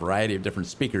used to have a variety of different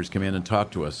speakers come in and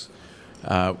talk to us.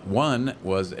 One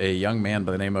was a young man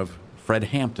by the name of Fred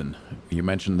Hampton. You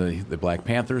mentioned the Black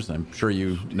Panthers. I'm sure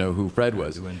you know who Fred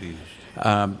was. I do indeed.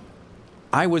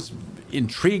 I was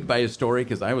intrigued by his story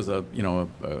because I was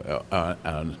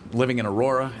living in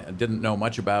Aurora. I didn't know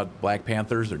much about Black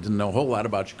Panthers or didn't know a whole lot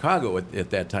about Chicago at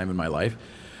that time in my life.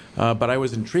 But I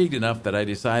was intrigued enough that I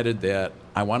decided that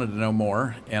I wanted to know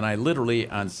more. And I literally,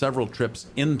 on several trips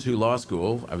into law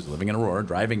school, I was living in Aurora,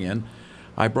 driving in,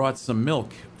 I brought some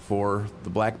milk for the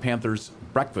Black Panthers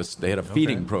breakfast. They had a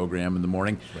feeding program in the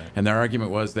morning, and their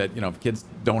argument was that if kids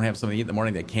don't have something to eat in the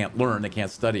morning, they can't learn, they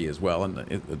can't study as well, and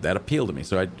that appealed to me.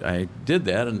 So I did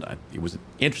that, and it was an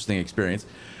interesting experience.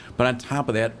 But on top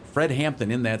of that, Fred Hampton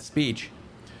in that speech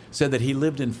said that he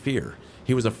lived in fear.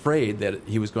 He was afraid that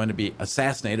he was going to be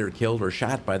assassinated or killed or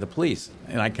shot by the police.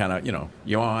 And I kind of,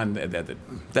 yawned.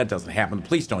 That doesn't happen. The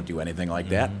police don't do anything like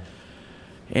that.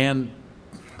 And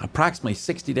approximately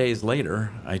 60 days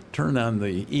later, I turned on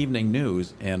the evening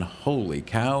news, and holy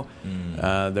cow,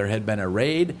 there had been a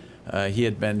raid. He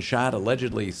had been shot,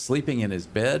 allegedly sleeping in his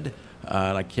bed.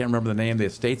 I can't remember the name. The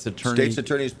state's attorney. State's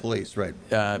Attorney's Police, right?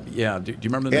 Yeah. Do you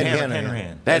remember the name?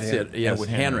 Hanrahan. That's it. Yes,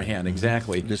 Hanrahan.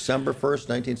 Exactly. December 1st,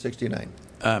 1969.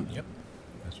 Yep.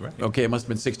 Right. Okay, it must have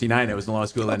been 69. I was in law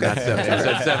school then, not 70. I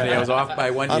said 70. I was off by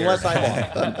 1 year. Unless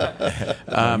I'm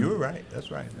off. You were right.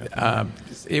 That's right.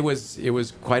 It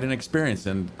was quite an experience,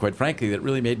 and quite frankly, that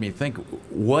really made me think: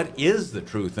 what is the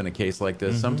truth in a case like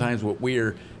this? Sometimes what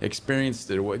we're experienced,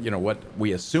 what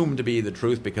we assume to be the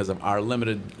truth because of our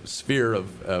limited sphere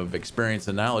of experience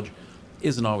and knowledge,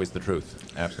 isn't always the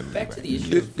truth. Absolutely. Back to the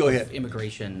issue of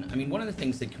immigration. I mean, one of the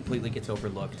things that completely gets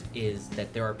overlooked is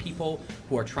that there are people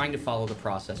who are trying to follow the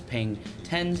process, paying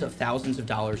tens of thousands of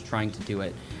dollars trying to do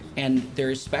it. And there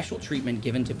is special treatment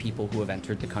given to people who have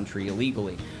entered the country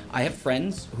illegally. I have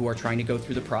friends who are trying to go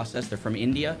through the process. They're from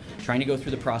India, trying to go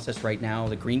through the process right now,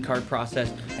 the green card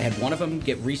process. I had one of them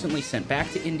get recently sent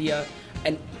back to India.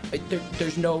 And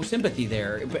there's no sympathy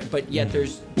there, but yet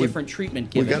there's different treatment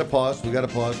given. We got to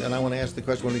pause, and I want to ask the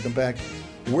question when we come back: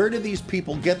 where do these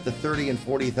people get the $30,000 and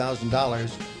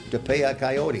 $40,000 to pay a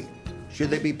coyote? Should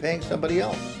they be paying somebody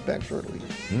else? Back shortly.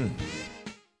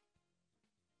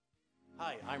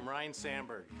 Hi, I'm Ryan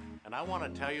Sandberg, and I want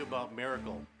to tell you about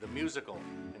Miracle, the musical,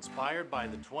 inspired by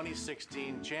the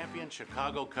 2016 champion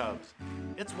Chicago Cubs.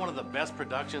 It's one of the best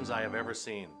productions I have ever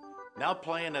seen. Now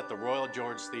playing at the Royal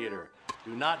George Theater.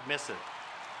 Do not miss it.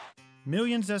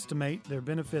 Millions estimate their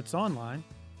benefits online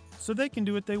so they can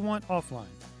do what they want offline.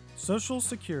 Social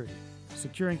Security,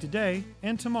 securing today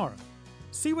and tomorrow.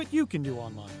 See what you can do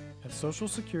online at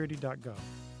socialsecurity.gov.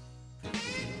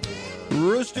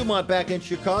 Bruce Dumont back in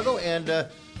Chicago, and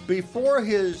before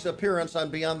his appearance on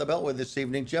Beyond the Beltway this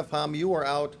evening, Jeff Hom, you were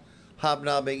out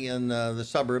hobnobbing in the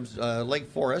suburbs, Lake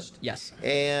Forest. Yes.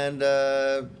 And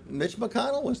Mitch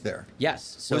McConnell was there.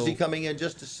 Yes. So, was he coming in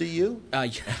just to see you?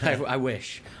 I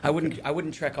wish. I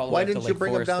wouldn't trek all the way to Lake Forest. Why didn't you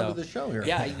bring him down to the show here?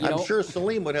 Yeah, I'm sure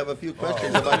Salim would have a few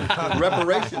questions about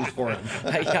reparations for him.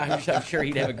 I'm sure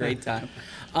he'd have a great time.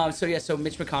 So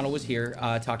Mitch McConnell was here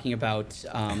talking about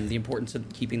the importance of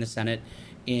keeping the Senate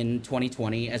in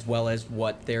 2020, as well as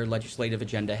what their legislative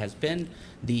agenda has been.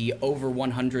 The over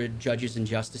 100 judges and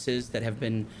justices that have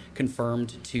been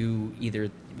confirmed to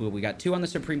we got 2 on the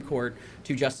Supreme Court,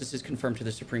 2 justices confirmed to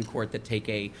the Supreme Court that take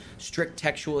a strict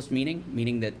textualist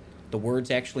meaning that the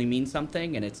words actually mean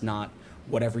something and it's not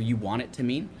whatever you want it to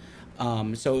mean.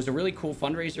 So it was a really cool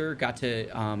fundraiser. Got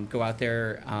to go out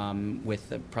there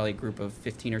with probably a group of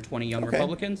 15 or 20 young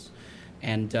Republicans,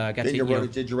 and Did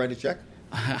you write a check?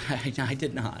 I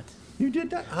did not. You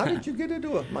did not? How did you get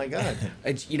into it? My God!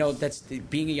 It's that's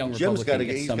being a young Jim's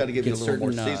Republican. He's got to give you a little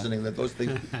more seasoning. That those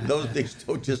things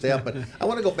don't just happen. I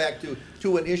want to go back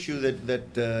to an issue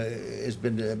that has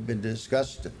been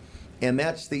discussed, and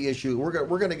that's the issue.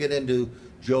 We're going to get into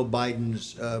Joe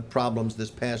Biden's problems this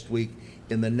past week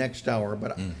in the next hour.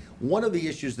 But one of the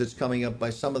issues that's coming up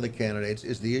by some of the candidates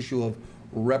is the issue of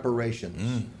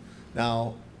reparations.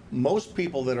 Now, most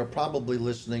people that are probably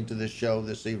listening to this show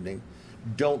this evening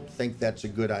don't think that's a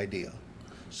good idea.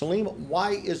 Salim,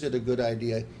 why is it a good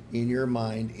idea in your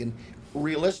mind, in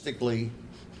realistically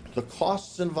the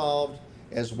costs involved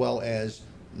as well as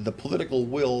the political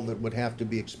will that would have to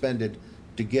be expended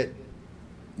to get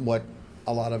what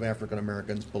a lot of African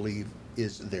Americans believe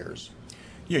is theirs?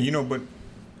 Yeah, but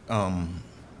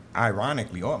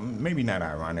ironically, or maybe not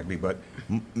ironically, but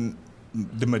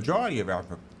the majority of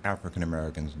African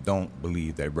Americans don't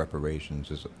believe that reparations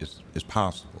is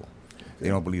possible. They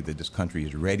don't believe that this country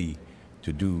is ready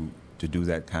to do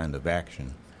that kind of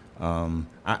action.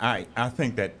 I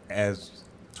think that as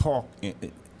talk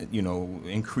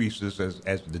increases,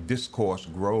 as the discourse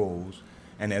grows,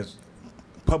 and as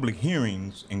public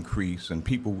hearings increase and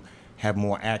people have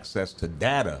more access to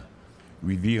data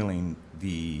revealing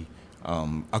the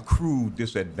accrued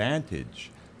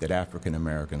disadvantage that African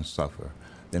Americans suffer,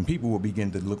 then people will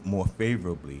begin to look more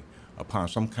favorably upon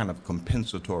some kind of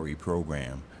compensatory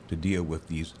program to deal with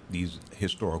these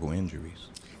historical injuries.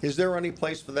 Is there any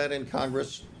place for that in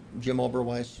Congress, Jim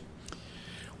Oberweis?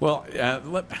 Well,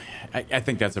 I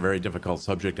think that's a very difficult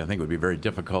subject. I think it would be very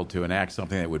difficult to enact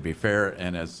something that would be fair.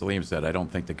 And as Salim said, I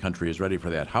don't think the country is ready for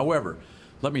that. However,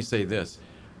 let me say this.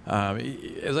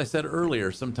 As I said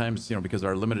earlier, sometimes, because of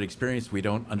our limited experience, we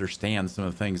don't understand some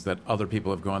of the things that other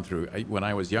people have gone through. When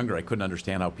I was younger, I couldn't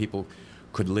understand how people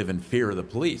could live in fear of the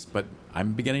police, but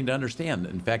I'm beginning to understand.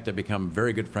 In fact, I've become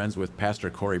very good friends with Pastor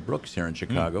Corey Brooks here in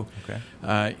Chicago.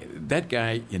 That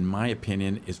guy, in my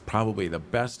opinion, is probably the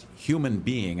best human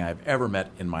being I've ever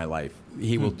met in my life.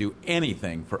 He will do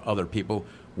anything for other people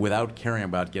without caring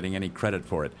about getting any credit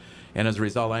for it. And as a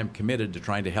result, I'm committed to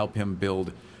trying to help him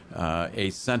build a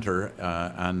center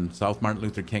on South Martin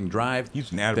Luther King Drive.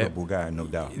 He's an admirable guy, no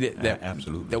doubt.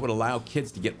 Absolutely. That would allow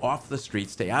kids to get off the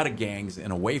streets, stay out of gangs,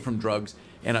 and away from drugs,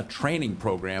 and a training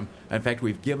program. In fact,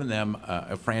 we've given them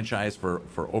a franchise for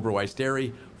Oberweis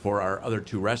Dairy, for our other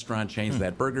 2 restaurant chains,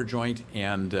 that burger joint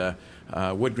and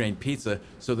Wood Grain Pizza,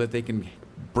 so that they can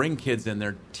bring kids in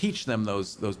there, teach them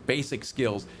those basic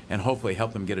skills, and hopefully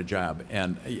help them get a job.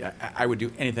 And I would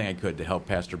do anything I could to help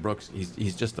Pastor Brooks.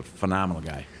 He's just a phenomenal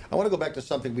guy. I want to go back to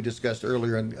something we discussed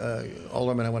earlier, and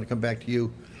Alderman, I want to come back to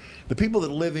you. The people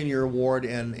that live in your ward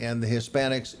and the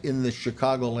Hispanics in the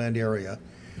Chicagoland area,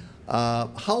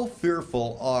 how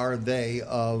fearful are they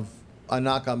of a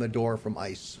knock on the door from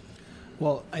ICE?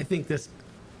 Well, I think this,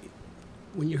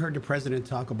 when you heard the president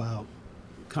talk about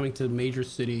coming to major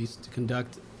cities to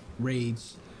conduct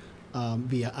raids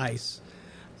via ICE,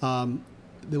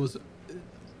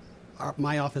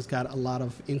 my office got a lot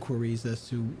of inquiries as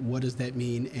to what does that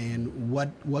mean and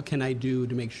what can I do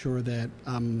to make sure that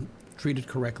I'm treated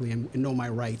correctly and know my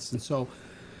rights. And so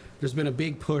there's been a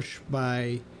big push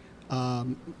by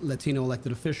Latino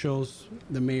elected officials,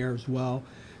 the mayor as well,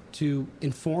 to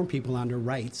inform people on their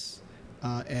rights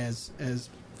as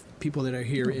people that are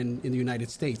here in the United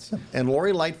States. And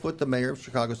Lori Lightfoot, the mayor of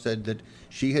Chicago, said that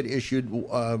she had issued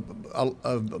a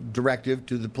directive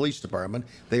to the police department.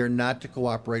 They are not to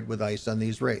cooperate with ICE on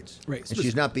these raids. Right. And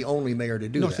she's not the only mayor to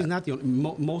do that. No, she's not the only.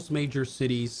 Most major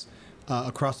cities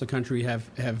across the country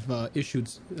have issued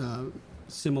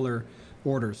similar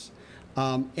orders.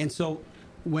 And so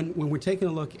when we're taking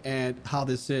a look at how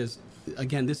this is,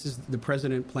 again, this is the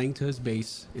president playing to his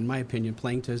base, in my opinion,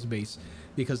 playing to his base,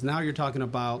 because now you're talking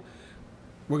about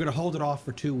we're going to hold it off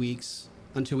for 2 weeks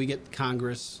until we get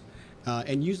Congress,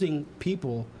 and using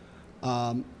people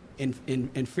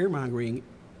in fear-mongering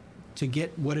to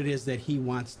get what it is that he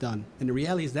wants done. And the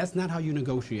reality is that's not how you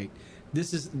negotiate.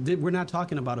 We're not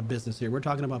talking about a business here. We're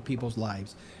talking about people's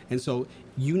lives. And so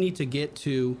you need to get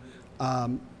to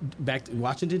back to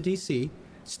Washington, D.C.,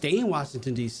 stay in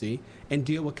Washington, D.C., and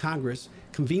deal with Congress,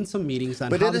 convene some meetings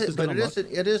on how this is going to look.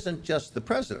 It isn't just the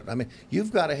president. I mean,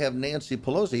 you've got to have Nancy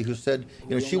Pelosi, who said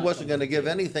she wasn't going to give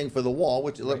anything for the wall,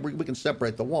 which we can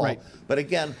separate the wall. Right. But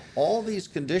again, all these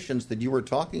conditions that you were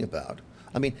talking about,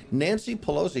 I mean, Nancy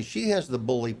Pelosi, she has the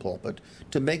bully pulpit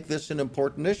to make this an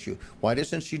important issue. Why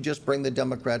doesn't she just bring the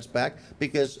Democrats back?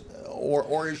 Because,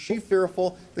 or is she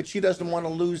fearful that she doesn't want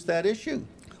to lose that issue?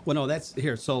 Well, no, that's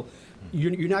here. So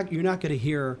you're not going to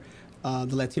hear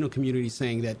the Latino community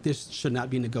saying that this should not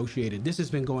be negotiated. This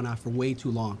has been going on for way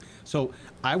too long. So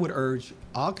I would urge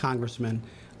all congressmen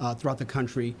throughout the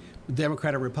country,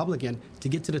 Democrat or Republican, to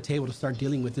get to the table to start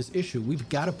dealing with this issue. We've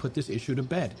got to put this issue to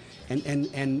bed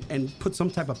and put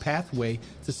some type of pathway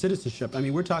to citizenship. I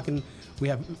mean, we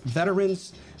have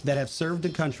veterans that have served the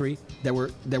country that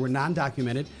were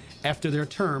non-documented after their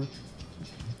term,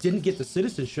 didn't get the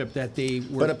citizenship that they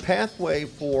were. But a pathway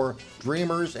for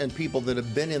dreamers and people that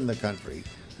have been in the country.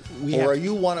 Do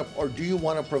you want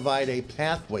to provide a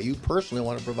pathway? You personally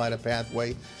want to provide a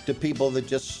pathway to people that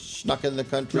just snuck in the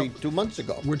country 2 months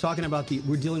ago? We're talking about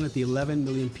we're dealing with the 11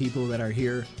 million people that are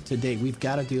here today. We've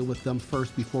got to deal with them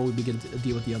first before we begin to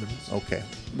deal with the other ones. Okay.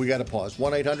 We got to pause.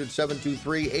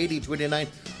 1-800-723-8029.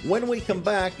 When we come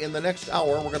back in the next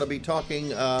hour, we're going to be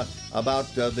talking about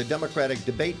the Democratic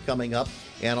debate coming up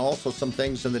and also some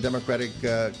things in the Democratic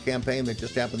campaign that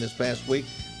just happened this past week.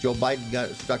 Joe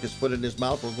Biden stuck his foot in his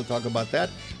mouth. We're going to talk about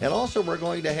that. And also we're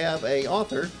going to have an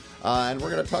author, and we're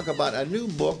going to talk about a new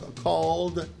book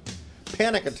called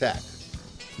Panic Attack,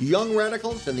 Young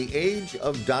Radicals in the Age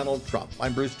of Donald Trump.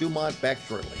 I'm Bruce Dumont, back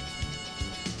shortly.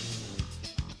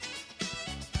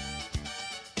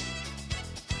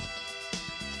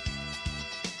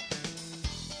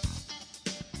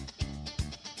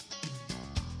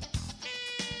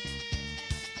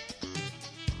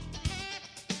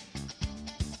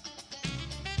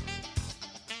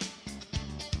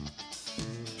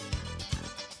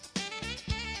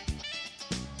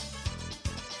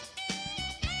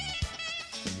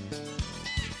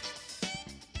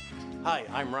 Hi,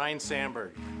 I'm Ryan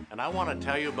Sandberg, and I want to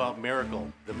tell you about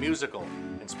Miracle, the musical,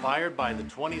 inspired by the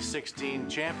 2016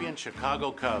 champion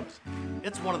Chicago Cubs.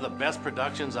 It's one of the best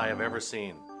productions I have ever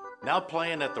seen. Now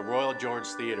playing at the Royal George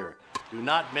Theater. Do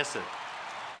not miss it.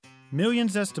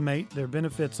 Millions estimate their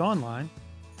benefits online,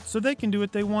 so they can do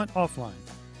what they want offline.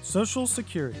 Social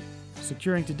Security,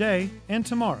 securing today and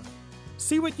tomorrow.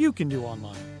 See what you can do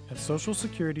online at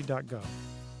socialsecurity.gov.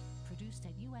 Produced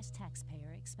at U.S.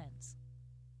 taxpayer expense.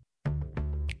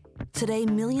 Today,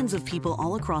 millions of people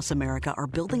all across America are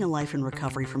building a life in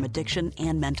recovery from addiction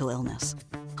and mental illness,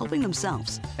 helping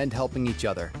themselves and helping each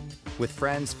other, with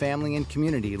friends, family, and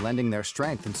community lending their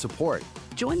strength and support.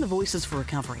 Join the Voices for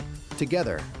Recovery.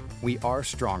 Together, we are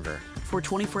stronger. For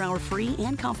 24-hour free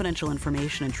and confidential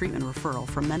information and treatment referral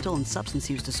for mental and substance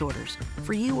use disorders,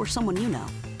 for you or someone you know,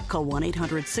 call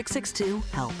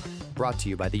 1-800-662-HELP. Brought to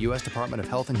you by the U.S. Department of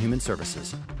Health and Human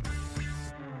Services.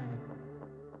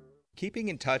 Keeping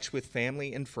in touch with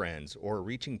family and friends or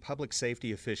reaching public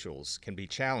safety officials can be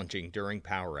challenging during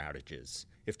power outages.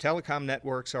 If telecom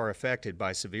networks are affected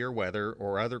by severe weather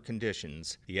or other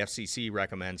conditions, the FCC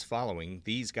recommends following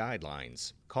these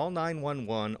guidelines. Call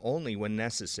 911 only when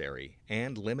necessary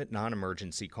and limit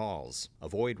non-emergency calls.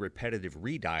 Avoid repetitive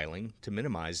redialing to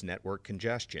minimize network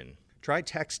congestion. Try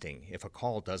texting if a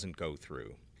call doesn't go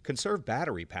through. Conserve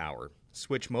battery power.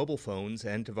 Switch mobile phones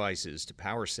and devices to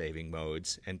power-saving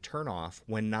modes and turn off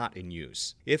when not in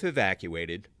use. If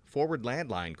evacuated, forward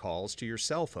landline calls to your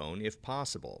cell phone if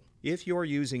possible. If you're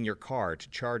using your car to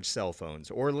charge cell phones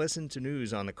or listen to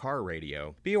news on the car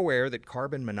radio, be aware that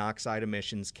carbon monoxide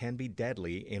emissions can be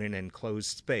deadly in an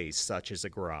enclosed space such as a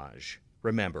garage.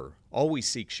 Remember, always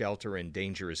seek shelter in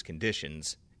dangerous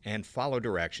conditions and follow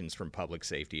directions from public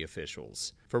safety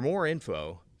officials. For more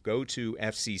info, go to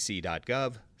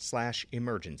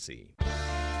fcc.gov/emergency.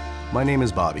 My name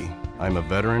is Bobby. I'm a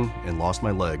veteran and lost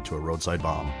my leg to a roadside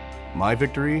bomb. My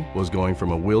victory was going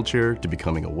from a wheelchair to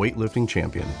becoming a weightlifting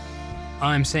champion.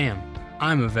 I'm Sam.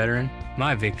 I'm a veteran.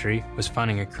 My victory was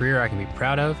finding a career I can be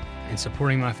proud of and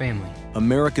supporting my family.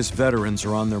 America's veterans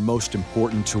are on their most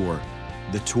important tour,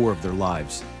 the tour of their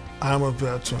lives. I'm a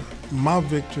veteran. My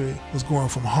victory was going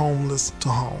from homeless to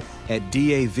home. At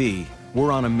DAV,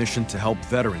 we're on a mission to help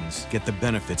veterans get the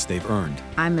benefits they've earned.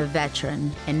 I'm a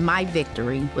veteran, and my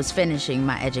victory was finishing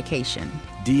my education.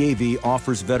 DAV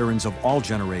offers veterans of all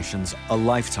generations a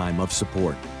lifetime of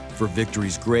support for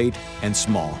victories great and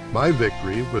small. My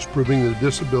victory was proving that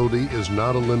disability is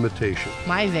not a limitation.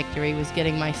 My victory was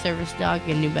getting my service dog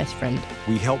a new best friend.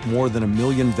 We help more than 1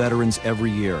 million veterans every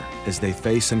year as they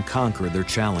face and conquer their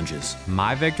challenges.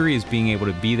 My victory is being able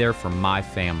to be there for my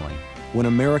family. When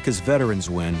America's veterans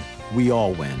win, we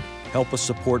all win. Help us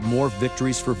support more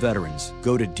victories for veterans.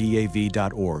 Go to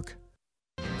DAV.org.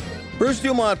 Bruce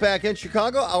Dumont back in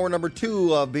Chicago. Hour number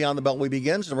 2 of Beyond the Beltway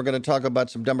begins, and we're going to talk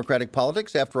about some Democratic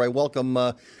politics after I welcome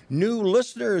new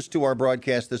listeners to our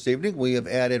broadcast this evening. We have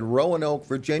added Roanoke,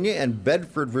 Virginia, and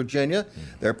Bedford, Virginia.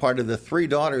 They're part of the Three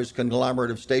Daughters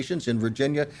conglomerate of stations in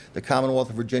Virginia, the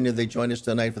Commonwealth of Virginia. They join us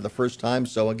tonight for the first time.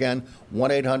 So again,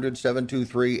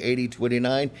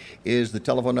 1-800-723-8229 is the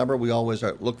telephone number. We always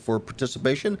look for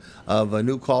participation of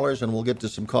new callers, and we'll get to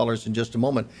some callers in just a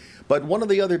moment. But one of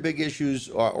the other big issues,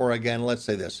 or again, let's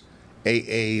say this,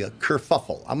 a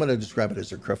kerfuffle. I'm going to describe it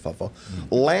as a kerfuffle.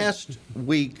 Last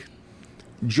week,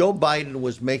 Joe Biden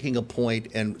was making a point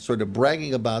and sort of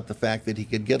bragging about the fact that he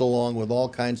could get along with all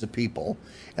kinds of people,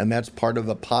 and that's part of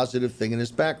a positive thing in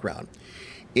his background.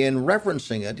 In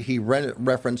referencing it, he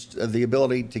referenced the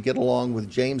ability to get along with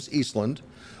James Eastland,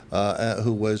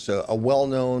 who was a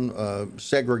well-known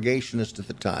segregationist at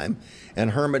the time,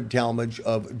 and Herman Talmadge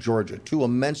of Georgia, two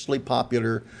immensely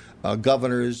popular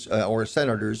governors or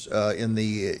senators in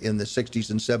the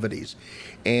 60s and 70s.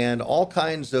 And all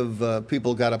kinds of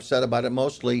people got upset about it.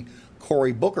 Mostly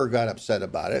Cory Booker got upset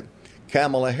about it.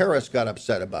 Kamala Harris got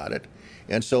upset about it.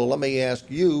 And so let me ask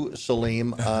you,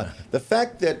 Salim, the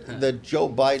fact that Joe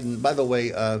Biden, by the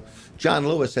way, John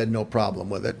Lewis had no problem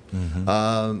with it,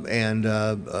 and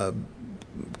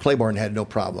Claiborne had no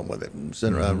problem with it,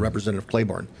 Representative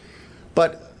Claiborne.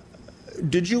 But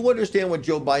did you understand what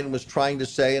Joe Biden was trying to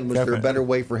say, and was there a better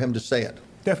way for him to say it?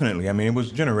 Definitely. I mean, it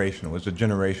was generational. It was a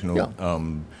generational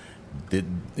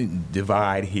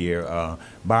divide here.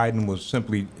 Biden was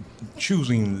simply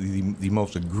choosing the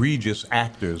most egregious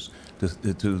actors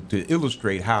to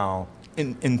illustrate how,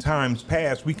 in times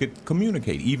past, we could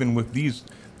communicate even with these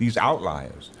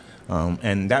outliers,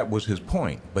 and that was his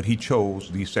point. But he chose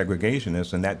these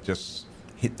segregationists, and that just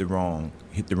hit the wrong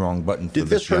button. Did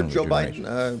this hurt Joe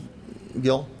Biden,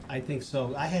 Gil? I think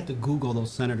so. I had to Google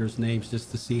those senators' names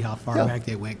just to see how far back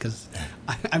they went, because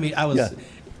I mean, I was. Yeah.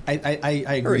 I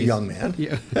agree. Very young man.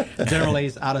 Yeah. General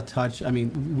A's out of touch. I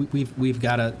mean, we've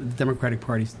got the Democratic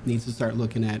Party needs to start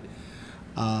looking at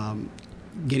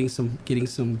getting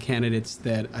some candidates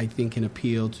that I think can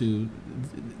appeal to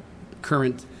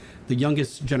the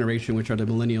youngest generation, which are the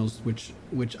millennials, which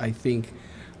I think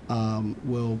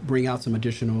will bring out some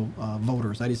additional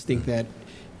voters. I just think that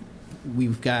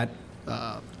we've got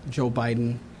Joe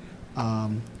Biden.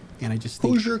 And I just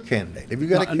think, who's your candidate? Have you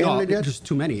got a candidate yet? Just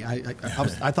too many. I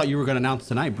thought you were going to announce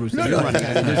tonight, Bruce. That you're running.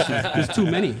 There's too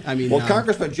many. I mean,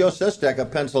 Congressman Joe Sestak of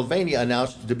Pennsylvania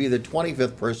announced to be the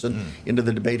 25th person into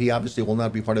the debate. He obviously will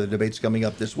not be part of the debates coming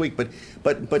up this week. But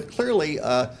clearly,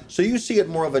 so you see it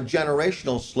more of a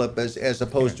generational slip as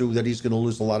opposed to that he's going to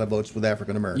lose a lot of votes with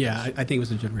African Americans. Yeah, I think it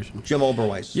was a generational. Jim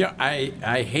Oberweis. Yeah,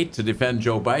 I hate to defend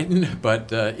Joe Biden,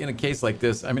 but in a case like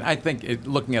this, I mean, I think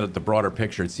looking at it, the broader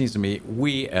picture, it seems to me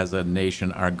we as a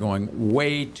nation are going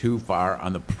way too far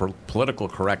on the political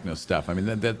correctness stuff. I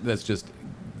mean, that's just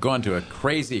gone to a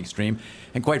crazy extreme.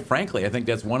 And quite frankly, I think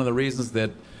that's one of the reasons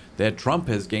that Trump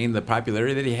has gained the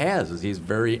popularity that he has, is he's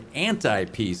very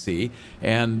anti-PC,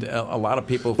 and a lot of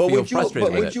people feel frustrated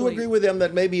with it. But would you agree with him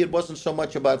that maybe it wasn't so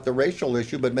much about the racial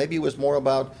issue, but maybe it was more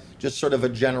about just sort of a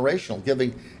generational,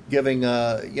 giving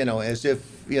as if,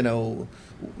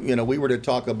 we were to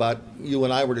talk about, you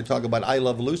and I were to talk about I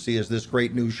Love Lucy as this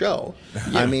great new show.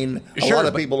 Yeah. I mean, a lot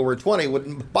of people who were 20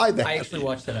 wouldn't buy that. I actually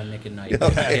watched that on Nick at Night.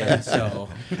 Okay. So.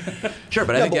 Sure,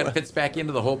 but I think that fits back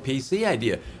into the whole PC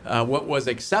idea. What was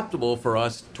acceptable for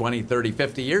us 20, 30,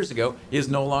 50 years ago is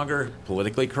no longer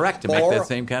politically correct to make that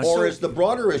same kind of story. Or is the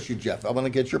broader issue, Jeff, I want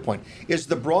to get your point, is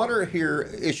the broader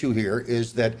issue here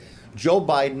is that Joe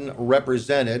Biden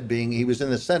represented, he was in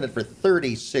the Senate for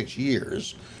 36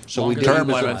 years. So need term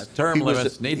limits.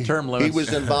 He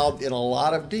was involved in a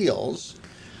lot of deals,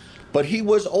 but he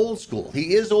was old school.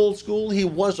 He is old school. He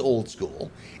was old school.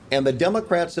 And the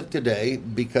Democrats of today,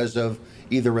 because of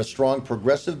either a strong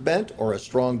progressive bent or a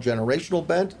strong generational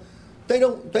bent, They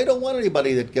don't want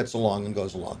anybody that gets along and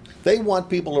goes along. They want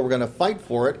people who are going to fight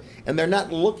for it, and they're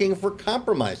not looking for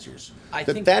compromisers. I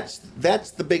think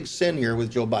that's the big sin here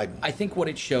with Joe Biden. I think what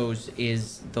it shows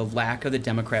is the lack of the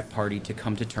Democrat Party to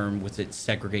come to terms with its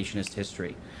segregationist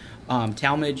history.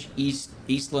 Talmadge,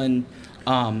 Eastland,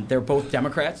 they're both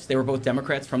Democrats. They were both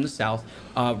Democrats from the South.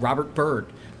 Robert Byrd,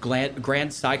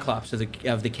 Grand Cyclops of the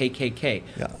KKK,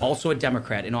 also a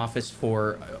Democrat in office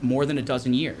for more than a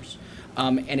dozen years.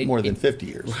 More than 50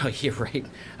 years. Well, yeah, right.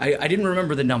 I didn't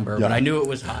remember the number, but I knew it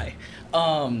was high.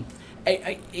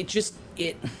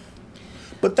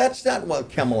 But that's not what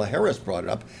Kamala Harris brought it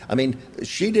up. I mean,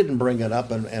 she didn't bring it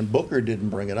up, and Booker didn't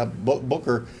bring it up.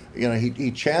 Booker,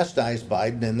 he chastised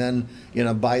Biden, and then,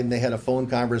 Biden, they had a phone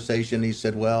conversation. He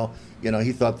said, well,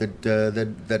 he thought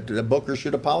that Booker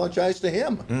should apologize to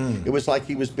him. It was like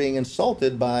he was being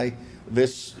insulted by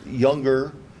this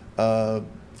younger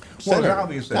senator. Well,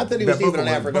 obvious not that he was even an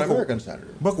African-American senator.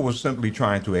 Booker was simply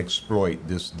trying to exploit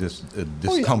this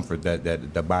discomfort that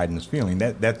Biden is feeling.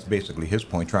 That's basically his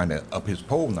point, trying to up his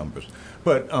poll numbers.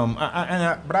 But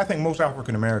I think most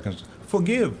African-Americans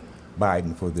forgive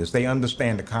Biden for this. They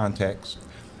understand the context,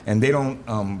 and they don't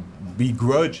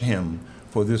begrudge him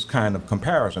for this kind of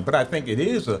comparison. But I think it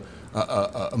is a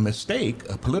mistake,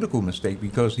 a political mistake,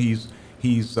 because he's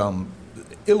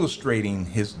illustrating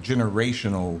his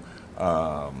generational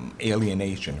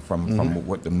alienation from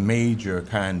what the major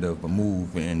kind of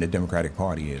move in the Democratic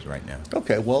Party is right now.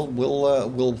 Okay, well,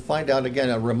 we'll find out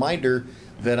again. A reminder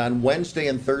that on Wednesday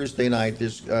and Thursday night,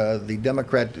 the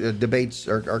Democrat debates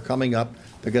are coming up.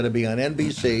 They're going to be on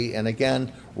NBC, and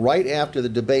again, right after the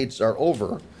debates are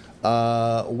over,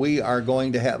 we are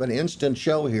going to have an instant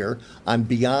show here on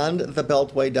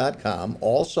BeyondTheBeltway.com,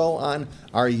 also on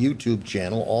our YouTube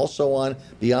channel, also on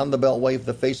Beyond the Beltway,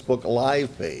 the Facebook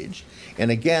Live page. And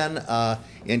again,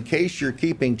 in case you're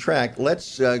keeping track,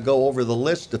 let's go over the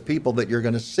list of people that you're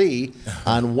going to see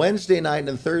on Wednesday night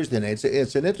and Thursday night.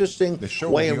 It's an interesting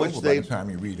way in which they. By the time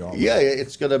you read all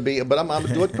it's going to be. But I'm going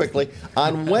to do it quickly.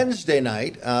 On Wednesday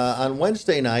night,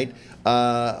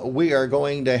 we are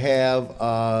going to have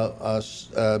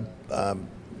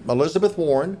Elizabeth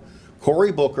Warren,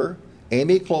 Cory Booker,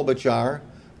 Amy Klobuchar,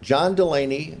 John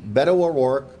Delaney, Beto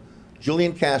O'Rourke,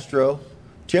 Julian Castro,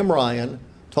 Tim Ryan,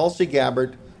 Tulsi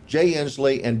Gabbard, Jay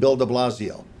Inslee, and Bill de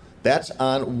Blasio. That's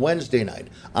on Wednesday night.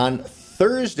 On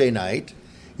Thursday night,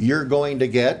 you're going to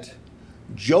get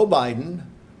Joe Biden,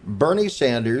 Bernie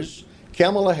Sanders,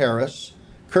 Kamala Harris,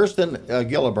 Kirsten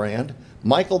Gillibrand,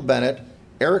 Michael Bennet,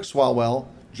 Eric Swalwell,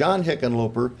 John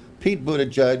Hickenlooper, Pete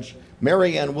Buttigieg,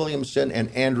 Marianne Williamson,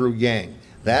 and Andrew Yang.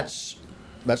 That's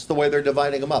the way they're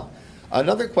dividing them up.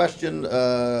 Another question,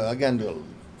 again,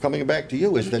 coming back to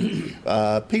you, is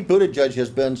that Pete Buttigieg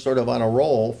has been sort of on a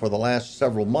roll for the last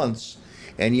several months,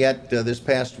 and yet this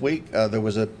past week there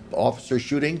was an officer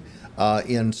shooting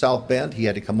in South Bend. He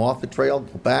had to come off the trail,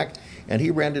 go back, and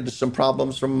he ran into some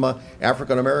problems from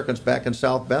African Americans back in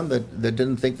South Bend that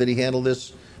didn't think that he handled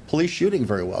this police shooting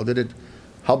very well.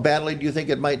 How badly do you think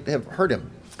it might have hurt him?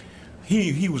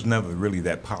 He was never really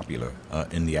that popular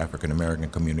in the African American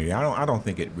community. I don't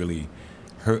think it really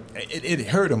hurt. It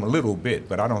hurt him a little bit,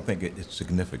 but I don't think it's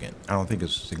significant. I don't think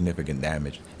it's significant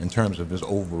damage in terms of his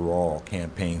overall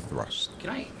campaign thrust. Can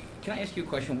I ask you a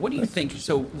question? What do you think?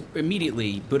 So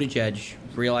immediately, Buttigieg,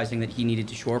 realizing that he needed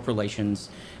to shore up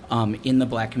relations in the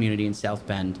black community in South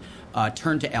Bend,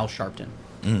 turned to Al Sharpton.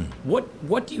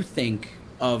 What do you think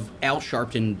of Al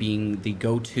Sharpton being the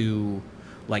go-to,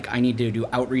 like, I need to do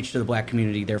outreach to the black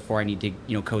community, therefore I need to,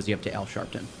 cozy up to Al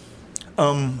Sharpton?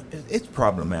 It's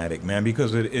problematic, man,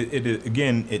 because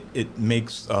it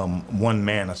makes one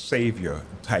man a savior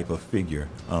type of figure.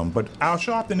 But Al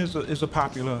Sharpton is a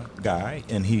popular guy,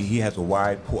 and he has a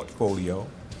wide portfolio.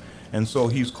 And so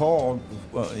he's called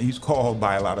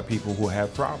by a lot of people who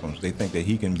have problems. They think that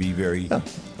he can be very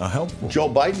helpful. Joe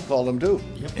Biden called him too.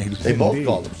 They both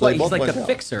called him. So he's like the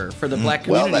fixer for the black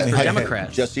community for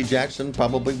Democrats. Jesse Jackson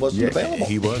probably wasn't available.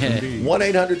 He was indeed.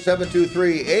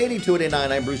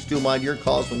 1-800-723-8289. I'm Bruce Dumont. Your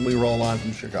calls when we roll on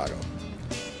from Chicago.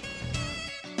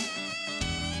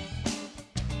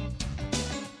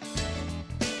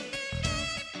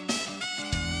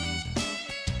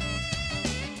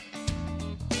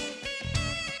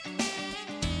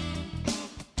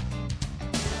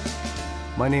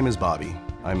 My name is Bobby.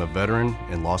 I'm a veteran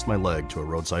and lost my leg to a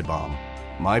roadside bomb.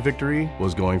 My victory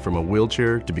was going from a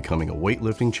wheelchair to becoming a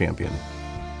weightlifting champion.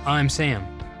 I'm Sam.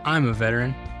 I'm a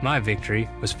veteran. My victory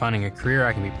was finding a career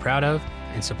I can be proud of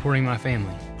and supporting my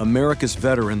family. America's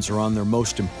veterans are on their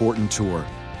most important tour,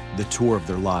 the tour of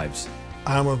their lives.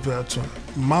 I'm a veteran.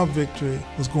 My victory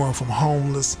was going from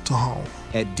homeless to home.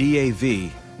 At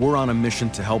DAV, we're on a mission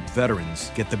to help veterans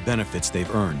get the benefits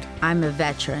they've earned. I'm a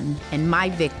veteran, and my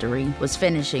victory was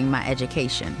finishing my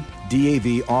education.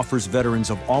 DAV offers veterans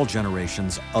of all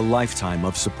generations a lifetime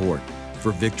of support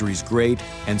for victories great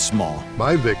and small.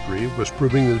 My victory was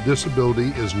proving that a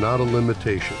disability is not a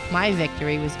limitation. My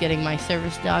victory was getting my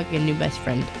service dog a new best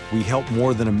friend. We help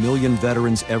more than 1 million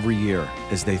veterans every year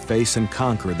as they face and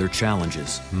conquer their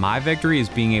challenges. My victory is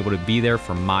being able to be there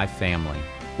for my family.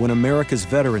 When America's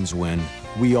veterans win,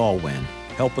 we all win.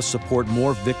 Help us support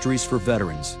more victories for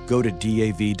veterans. Go to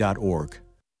DAV.org.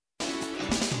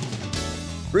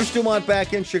 Bruce Dumont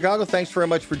back in Chicago. Thanks very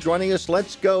much for joining us.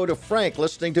 Let's go to Frank,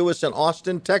 listening to us in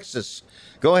Austin, Texas.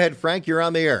 Go ahead, Frank. You're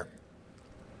on the air.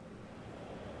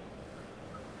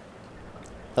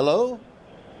 Hello?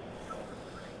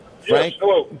 Frank? Yes,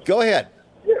 hello. Go ahead.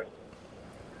 Yes.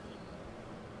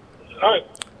 Hi.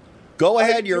 Go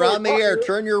ahead. You're on the air.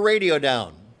 Turn your radio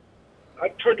down. I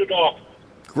turned it off.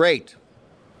 Great.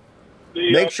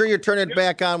 Make sure you turn it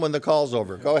back on when the call's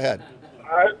over. Go ahead.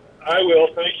 I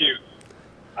will. Thank you.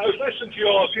 I was listening to you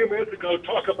all a few minutes ago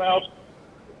talk about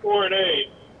foreign aid.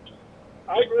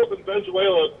 I grew up in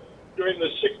Venezuela during the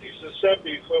 60s and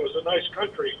 70s when it was a nice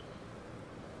country.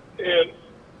 And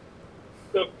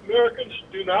the Americans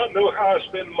do not know how to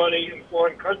spend money in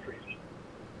foreign countries.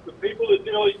 The people that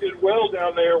really did well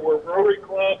down there were Rotary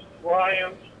Clubs,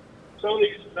 Lions, some of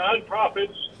these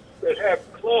nonprofits that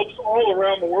have clubs all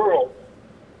around the world.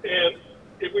 And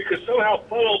if we could somehow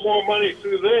funnel more money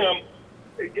through them,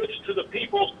 it gets to the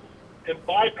people and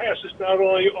bypasses not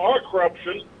only our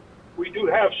corruption, we do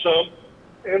have some,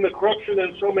 and the corruption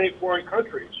in so many foreign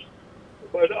countries.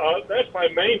 But that's my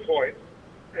main point.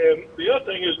 And the other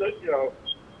thing is that,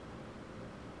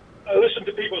 I listen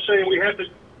to people saying we have to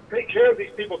take care of these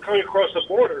people coming across the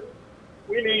border.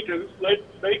 We need to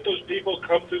make those people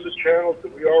come through the channels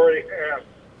that we already have.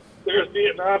 There's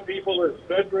Vietnam people, there's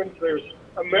veterans, there's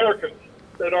Americans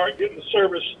that aren't getting the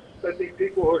service that these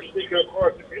people who are sneaking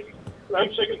across are getting. And I'm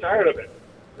sick and tired of it.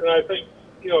 And I think,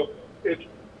 it's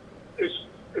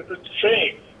a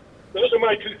shame. Those are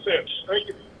my 2 cents. Thank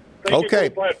you. Thank you for the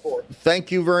platform.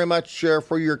 Thank you very much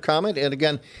for your comment. And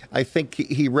again, I think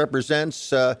he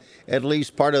represents at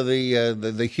least part of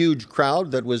the huge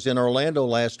crowd that was in Orlando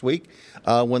last week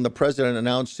when the president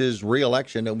announced his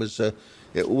reelection. It was.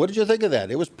 What did you think of that?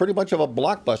 It was pretty much of a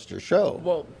blockbuster show.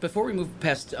 Well, before we move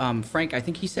past Frank, I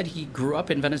think he said he grew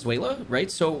up in Venezuela, right?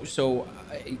 So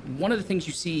one of the things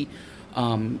you see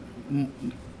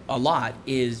a lot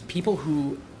is people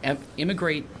who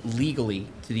immigrate legally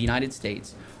to the United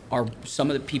States are some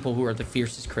of the people who are the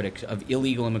fiercest critics of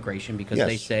illegal immigration because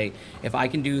they say, if I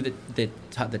can do the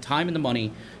time and the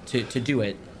money to do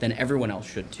it, then everyone else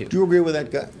should too. Do you agree with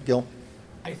that, Gil?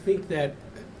 I think that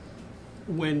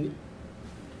when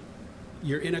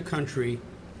you're in a country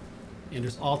and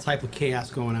there's all type of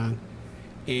chaos going on,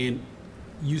 and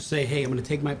you say, hey, I'm going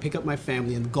to pick up my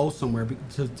family and go somewhere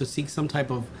to seek some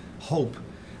type of hope.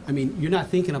 I mean, you're not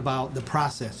thinking about the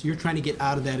process. You're trying to get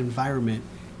out of that environment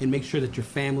and make sure that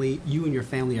you and your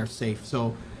family are safe.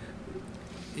 So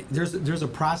there's a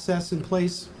process in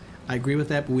place. I agree with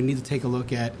that, but we need to take a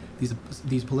look at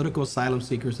these political asylum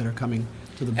seekers that are coming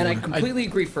to the border. And I completely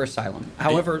agree for asylum.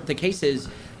 However, the case is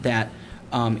that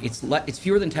it's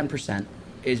fewer than 10%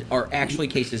 are actually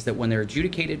cases that when they're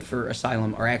adjudicated for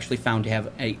asylum are actually found to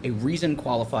have a reason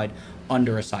qualified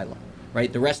under asylum,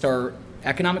 right? The rest are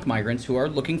economic migrants who are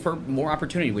looking for more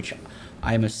opportunity, which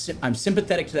I'm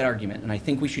sympathetic to that argument, and I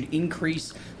think we should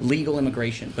increase legal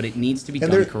immigration, but it needs to be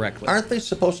done correctly. Aren't they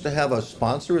supposed to have a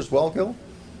sponsor as well, Gil?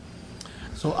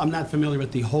 So I'm not familiar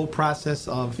with the whole process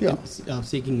of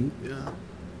seeking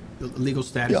legal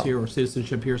status here or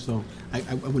citizenship here, so I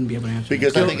wouldn't be able to answer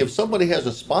because that. I think if somebody has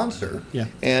a sponsor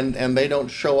and they don't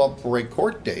show up for a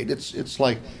court date, it's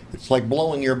like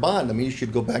blowing your bond. I mean, you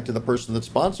should go back to the person that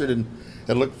sponsored and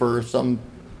look for some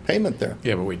payment there.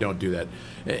 Yeah, but we don't do that.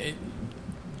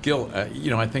 Gil,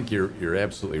 I think you're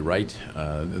absolutely right.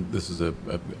 This is a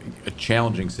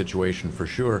challenging situation for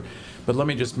sure. But let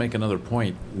me just make another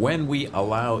point. When we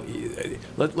allow,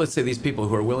 let's say these people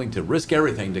who are willing to risk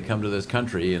everything to come to this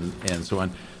country and so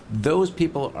on, those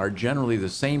people are generally the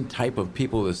same type of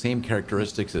people, the same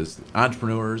characteristics as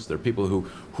entrepreneurs. They're people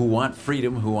who want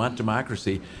freedom, who want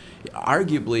democracy.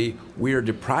 Arguably, we are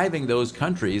depriving those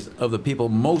countries of the people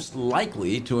most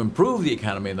likely to improve the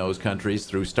economy in those countries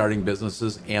through starting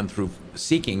businesses and through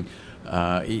seeking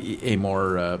a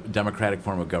more democratic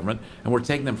form of government. And we're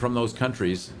taking them from those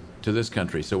countries to this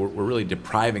country. So we're really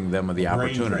depriving them of the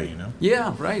opportunity. Brain drain,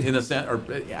 Yeah, right. In a sense, or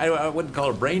I wouldn't call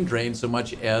it a brain drain so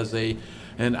much as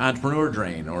an entrepreneur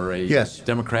drain or a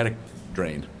democratic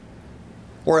drain.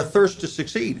 or a thirst to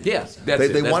succeed. Yes, that's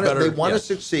it. They That's want better, to. They want yes.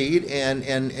 to succeed,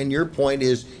 and your point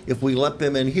is, if we let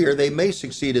them in here, they may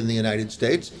succeed in the United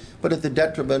States, but at the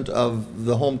detriment of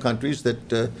the home countries.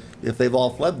 That if they've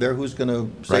all fled there, who's going to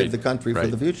save the country for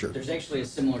the future? There's actually a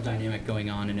similar dynamic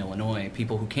going on in Illinois.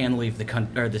 People who can leave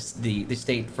the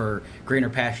state for greener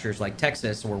pastures like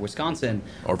Texas or Wisconsin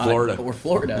or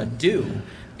Florida do,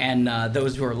 and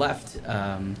those who are left.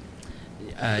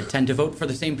 Tend to vote for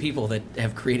the same people that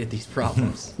have created these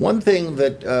problems. One thing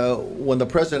that when the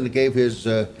president gave his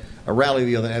rally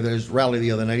the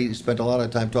other night, he spent a lot of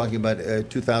time talking about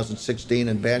 2016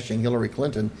 and bashing Hillary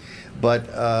Clinton. But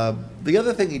the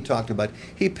other thing he talked about,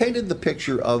 he painted the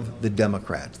picture of the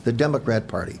Democrats, the Democrat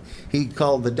Party. He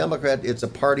called the Democrat, it's a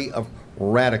party of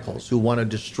radicals who want to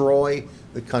destroy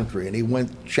the country. And he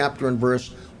went chapter and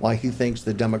verse why he thinks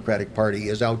the Democratic Party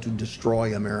is out to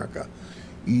destroy America.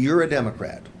 You're a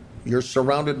Democrat. You're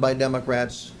surrounded by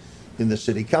Democrats in the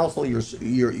city council.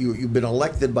 You've been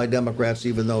elected by Democrats,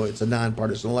 even though it's a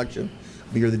nonpartisan election.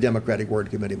 But you're the Democratic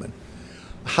Ward Committeeman.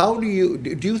 How do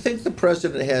you think the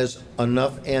president has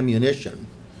enough ammunition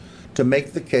to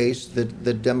make the case that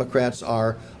the Democrats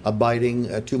are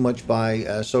abiding too much by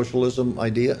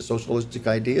socialistic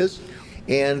ideas,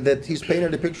 and that he's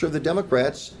painted a picture of the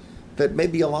Democrats that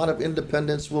maybe a lot of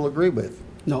independents will agree with?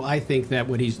 No, I think that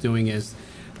what he's doing is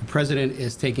the president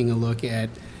is taking a look at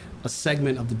a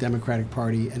segment of the Democratic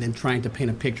Party and then trying to paint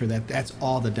a picture that that's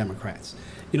all the Democrats.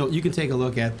 You can take a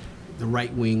look at the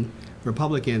right-wing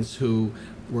Republicans who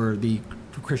were the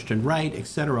Christian right,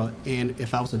 etc. And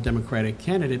if I was a Democratic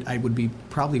candidate, I would be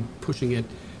probably pushing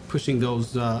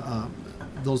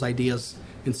those ideas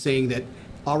and saying that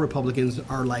all Republicans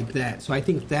are like that. So I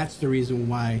think that's the reason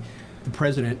why the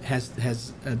president has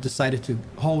decided to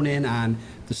hone in on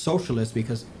the socialists,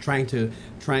 because trying to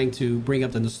bring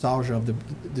up the nostalgia of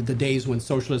the days when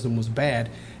socialism was bad,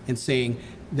 and saying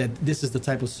that this is the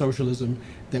type of socialism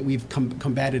that we've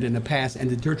combated in the past,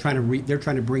 and that they're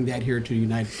trying to bring that here to the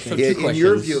United States. In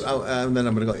your view, and then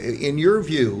I'm going to go. In your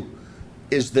view,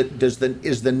 is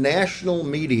the national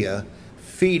media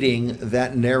feeding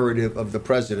that narrative of the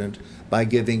president by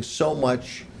giving so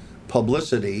much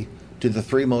publicity to the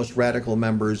three most radical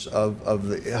members of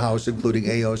the House, including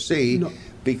AOC, No.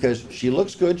 because she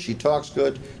looks good, she talks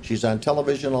good, she's on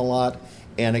television a lot,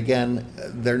 and again,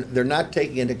 they're not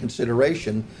taking into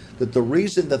consideration that the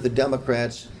reason that the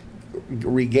Democrats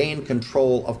regained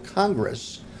control of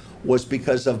Congress was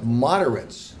because of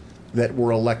moderates that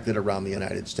were elected around the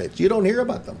United States. You don't hear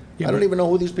about them. Yeah, I don't even know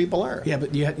who these people are. Yeah,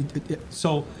 but you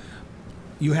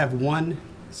have one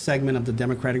segment of the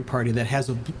Democratic Party that has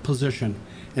a position.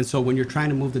 And so when you're trying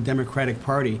to move the Democratic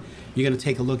Party, you're going to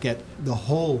take a look at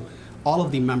all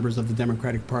of the members of the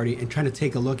Democratic Party and trying to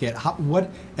take a look at what,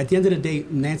 at the end of the day,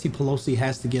 Nancy Pelosi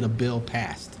has to get a bill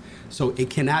passed. So it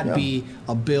cannot be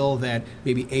a bill that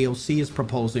maybe AOC is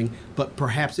proposing, but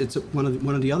perhaps it's one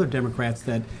of the other Democrats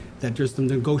that there's some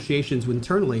negotiations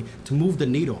internally to move the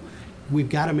needle. We've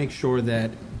got to make sure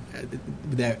that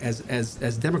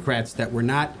as Democrats that we're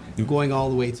not going all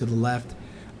the way to the left.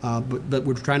 But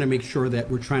we're trying to make sure that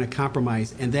we're trying to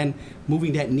compromise and then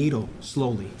moving that needle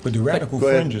slowly. But the radical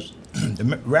fringes,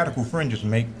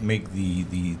 make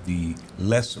the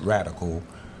less radical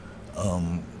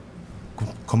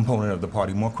component of the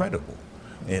party more credible.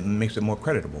 It makes it more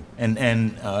creditable, and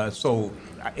so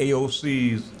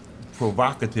AOC's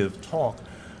provocative talk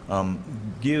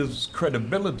gives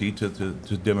credibility to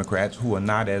Democrats who are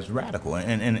not as radical,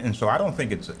 and so I don't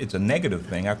think it's a negative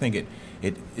thing. I think it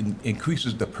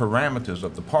increases the parameters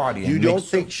of the party. You don't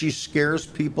think she scares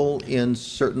people in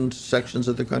certain sections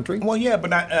of the country? Well, yeah,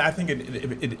 but I think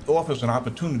it offers an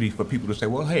opportunity for people to say,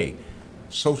 well, hey,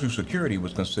 Social Security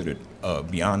was considered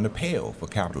beyond the pale for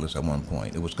capitalists at one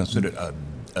point. It was considered a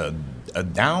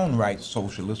downright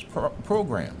socialist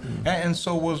program, and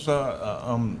so was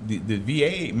the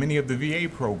VA. Many of the VA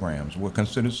programs were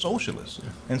considered socialist,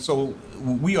 and so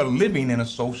we are living in a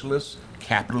socialist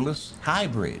capitalist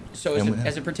hybrid. So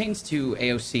as it pertains to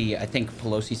AOC, I think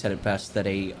Pelosi said it best that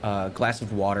a glass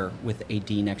of water with a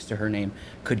D next to her name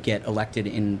could get elected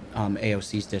in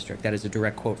AOC's district. That is a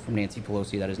direct quote from Nancy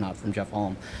Pelosi. That is not from Jeff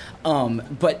Holm.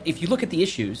 But if you look at the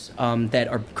issues that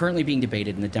are currently being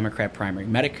debated in the Democrat primary,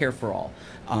 Medicare for all,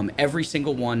 every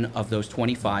single one of those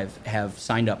 25 have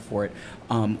signed up for it,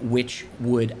 which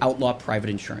would outlaw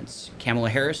private insurance. Kamala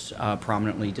Harris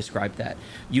prominently described that.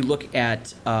 You look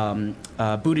at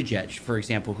Buttigieg, for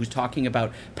example, who's talking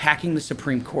about packing the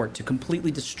Supreme Court to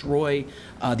completely destroy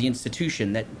the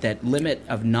institution. That limit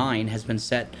of 9 has been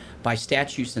set by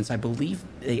statute since, I believe,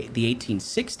 the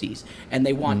 1860s, and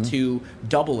they want to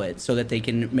double it so that they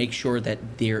can make sure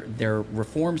that their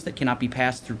reforms that cannot be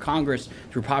passed through Congress,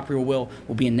 through popular will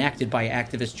be enacted by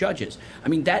activist judges. I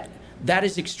mean, that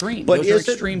is extreme. Those are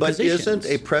extreme positions. Isn't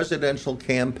a presidential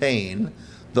campaign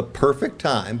the perfect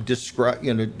time,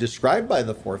 described by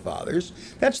the forefathers?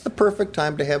 That's the perfect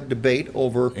time to have debate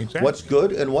over what's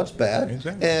good and what's bad.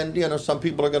 And some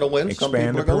people are going to win, some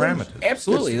people are going to lose.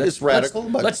 Absolutely, it's radical.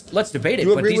 Let's debate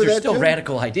it. But these are still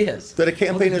radical ideas. That a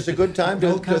campaign is a good time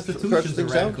to Constitution is a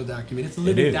radical document. It's a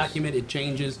living document. It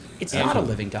changes. It's not a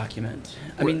living document.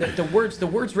 I mean, the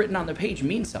words written on the page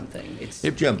mean something.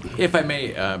 If I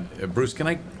may, Bruce, can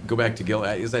I go back to Gil?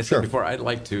 As I said before, I'd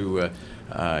like to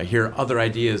hear other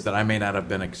ideas that I may not have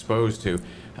been exposed to.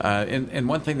 And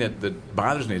one thing that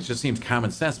bothers me, it just seems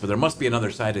common sense, but there must be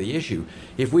another side of the issue.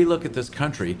 If we look at this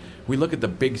country, we look at the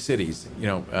big cities,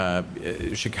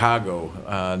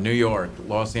 Chicago, New York,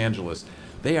 Los Angeles,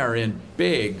 they are in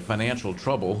big financial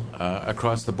trouble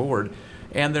across the board,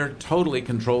 and they're totally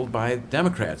controlled by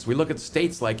Democrats. We look at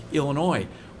states like Illinois,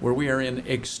 where we are in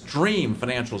extreme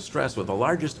financial stress with the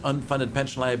largest unfunded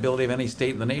pension liability of any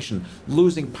state in the nation,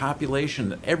 losing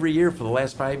population every year for the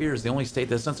last 5 years, the only state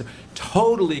that's done so,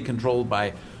 totally controlled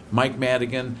by Mike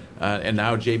Madigan and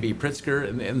now J.B. Pritzker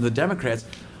and the Democrats.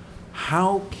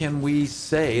 How can we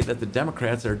say that the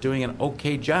Democrats are doing an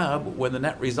okay job when the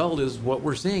net result is what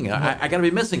we're seeing? I got to be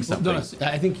missing something. No,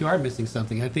 I think you are missing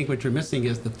something. I think what you're missing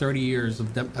is the 30 years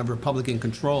of Republican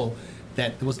control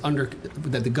that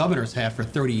the governors had for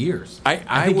 30 years.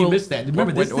 I think you missed that.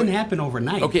 Remember, this didn't happen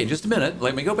overnight. Okay, just a minute.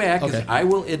 Let me go back. Okay. I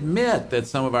will admit that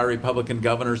some of our Republican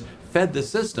governors fed the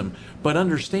system, but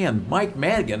understand, Mike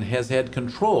Madigan has had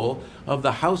control of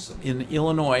the House in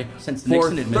Illinois since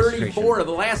for 34 of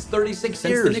the last 36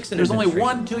 years. There's only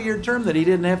 1 2-year term that he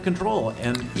didn't have control,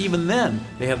 and even then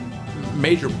they had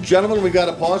major... Gentlemen, we got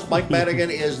to pause. Mike Madigan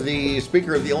is the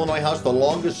Speaker of the Illinois House, the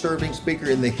longest-serving Speaker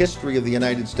in the history of the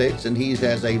United States, and he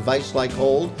has a vice-like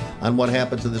hold on what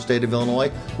happens in the state of Illinois.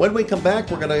 When we come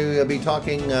back, we're going to be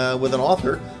talking with an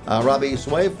author, Robbie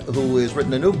Swave, who has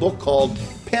written a new book called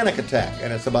Panic Attack,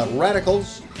 and it's about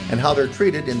radicals and how they're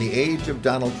treated in the age of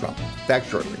Donald Trump. Back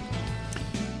shortly.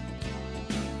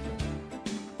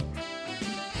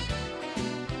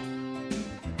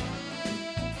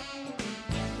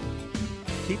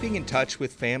 Keeping in touch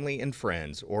with family and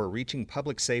friends or reaching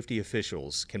public safety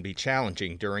officials can be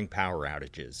challenging during power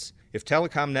outages. If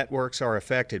telecom networks are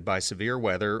affected by severe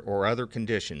weather or other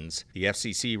conditions, the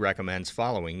FCC recommends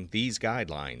following these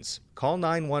guidelines. Call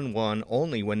 911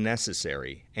 only when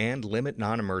necessary and limit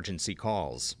non-emergency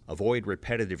calls. Avoid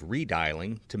repetitive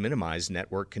redialing to minimize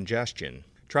network congestion.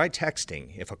 Try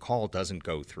texting if a call doesn't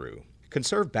go through.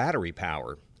 Conserve battery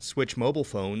power. Switch mobile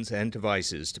phones and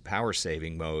devices to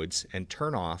power-saving modes and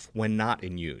turn off when not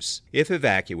in use. If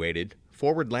evacuated,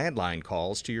 forward landline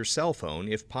calls to your cell phone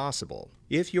if possible.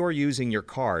 If you're using your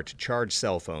car to charge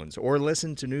cell phones or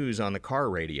listen to news on the car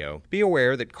radio, be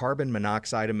aware that carbon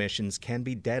monoxide emissions can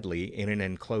be deadly in an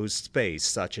enclosed space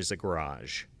such as a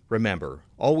garage. Remember,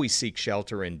 always seek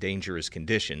shelter in dangerous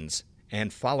conditions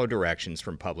and follow directions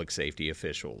from public safety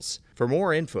officials. For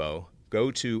more info,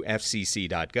 go to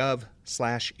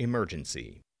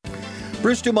fcc.gov/emergency.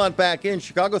 Bruce Dumont back in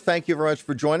Chicago. Thank you very much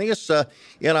for joining us.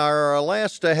 In our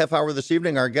last half hour this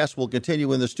evening, our guest will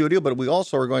continue in the studio, but we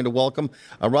also are going to welcome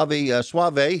Ravi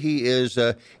Swave. He is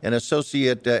an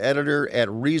associate editor at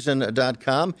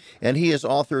Reason.com, and he has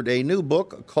authored a new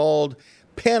book called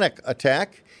Panic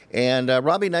Attack. And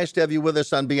Ravi, nice to have you with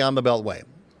us on Beyond the Beltway.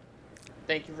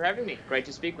 Thank you for having me. Great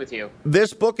to speak with you.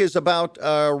 This book is about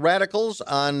radicals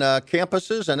on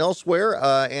campuses and elsewhere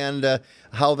and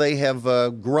how they have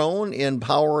grown in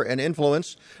power and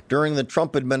influence during the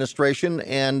Trump administration.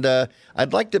 And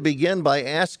I'd like to begin by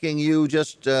asking you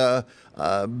just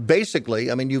basically,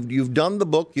 I mean, you've done the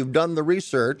book, you've done the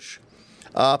research.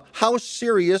 How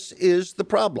serious is the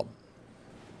problem?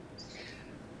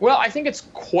 Well, I think it's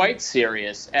quite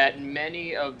serious. At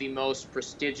many of the most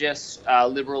prestigious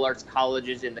liberal arts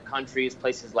colleges in the country,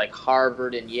 places like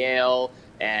Harvard and Yale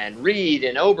and Reed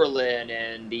and Oberlin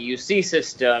and the UC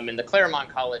system and the Claremont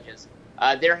colleges,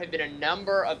 there have been a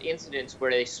number of incidents where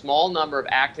a small number of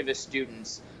activist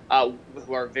students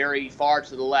who are very far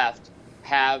to the left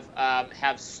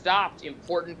have stopped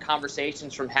important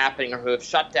conversations from happening or who have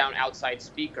shut down outside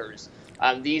speakers.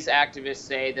 These activists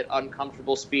say that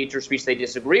uncomfortable speech or speech they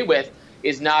disagree with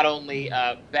is not only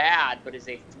bad, but is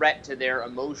a threat to their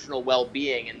emotional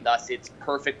well-being, and thus it's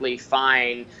perfectly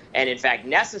fine and, in fact,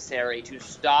 necessary to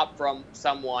stop from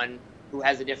someone who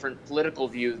has a different political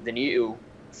view than you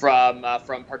from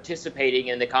participating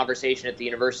in the conversation at the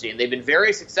university. And they've been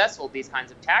very successful at these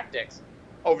kinds of tactics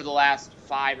over the last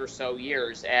 5 or so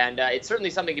years. And it's certainly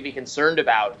something to be concerned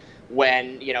about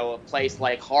when, a place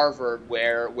like Harvard,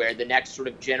 where the next sort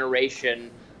of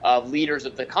generation of leaders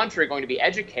of the country are going to be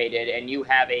educated, and you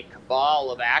have a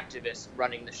cabal of activists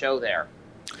running the show there.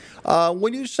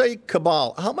 When you say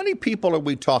cabal, how many people are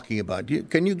we talking about?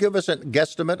 Can you give us a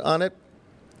guesstimate on it?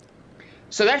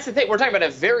 So that's the thing. We're talking about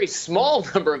a very small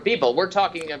number of people. We're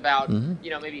talking about,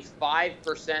 maybe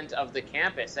 5% of the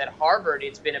campus. At Harvard,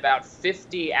 it's been about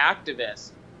 50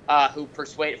 activists who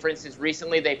persuaded, for instance,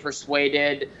 recently they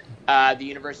persuaded the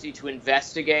university to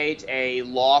investigate a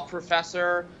law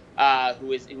professor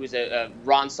who is a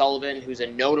Ron Sullivan, who's a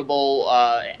notable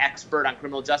expert on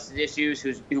criminal justice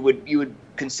issues, you would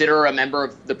consider a member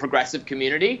of the progressive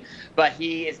community, but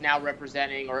he is now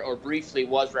representing, or briefly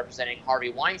was representing, Harvey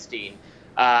Weinstein.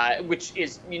 Which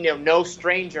is, no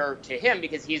stranger to him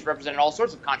because he's represented all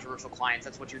sorts of controversial clients.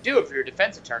 That's what you do if you're a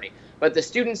defense attorney. But the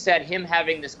students said him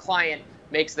having this client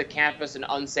makes the campus an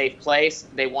unsafe place.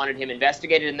 They wanted him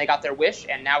investigated, and they got their wish,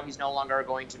 and now he's no longer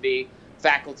going to be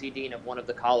faculty dean of one of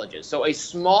the colleges. So a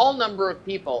small number of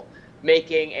people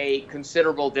making a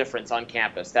considerable difference on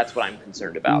campus. That's what I'm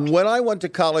concerned about. When I went to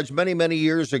college many, many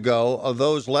years ago,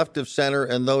 those left of center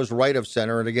and those right of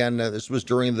center, and again, this was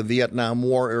during the Vietnam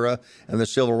War era and the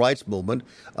Civil Rights Movement,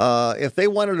 if they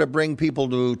wanted to bring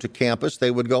people to campus, they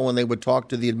would go and they would talk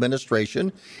to the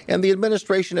administration, and the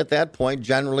administration at that point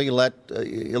generally let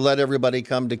everybody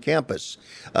come to campus.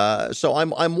 So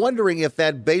I'm wondering if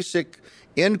that basic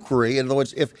inquiry, in other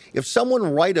words, if someone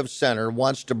right of center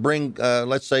wants to bring,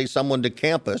 let's say, someone to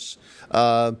campus,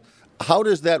 how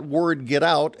does that word get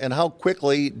out, and how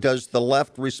quickly does the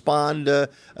left respond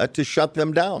to shut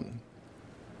them down?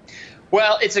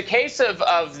 Well, it's a case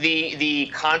of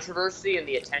the controversy and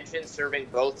the attention serving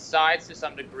both sides to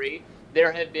some degree.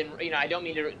 There have been, I don't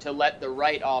mean to let the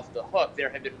right off the hook. There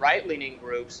have been right-leaning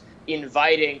groups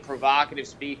inviting provocative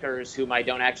speakers whom I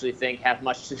don't actually think have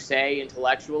much to say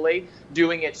intellectually,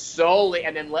 doing it solely,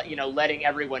 and then letting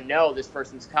everyone know this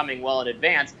person's coming well in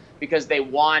advance because they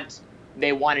want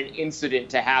an incident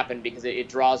to happen because it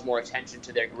draws more attention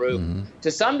to their group. Mm-hmm.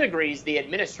 To some degrees, the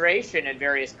administration at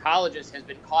various colleges has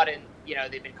been caught in,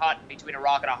 they've been caught between a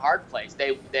rock and a hard place.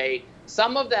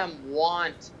 Some of them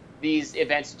want these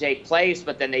events to take place,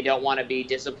 but then they don't want to be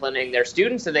disciplining their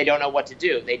students, and they don't know what to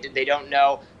do. They don't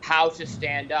know how to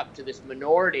stand up to this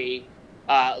minority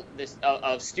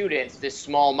of students, this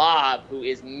small mob who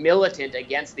is militant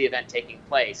against the event taking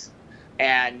place,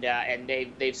 and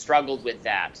they've struggled with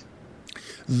that.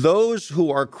 Those who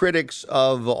are critics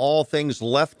of all things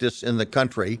leftist in the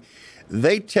country,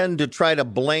 they tend to try to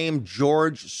blame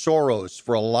George Soros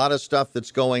for a lot of stuff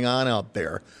that's going on out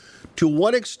there. To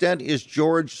what extent is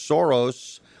George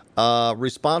Soros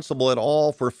responsible at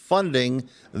all for funding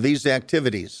these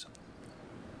activities?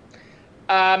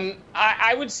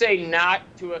 I would say not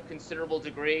to a considerable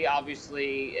degree.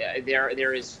 Obviously,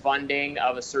 there is funding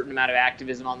of a certain amount of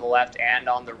activism on the left and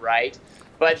on the right.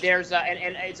 But there's and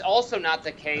it's also not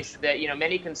the case that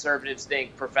many conservatives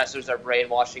think professors are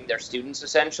brainwashing their students.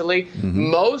 Essentially,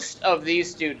 most of these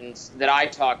students that I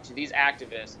talk to, these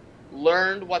activists,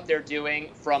 learned what they're doing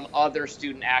from other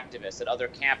student activists at other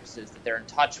campuses that they're in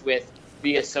touch with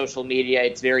via social media.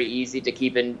 It's very easy to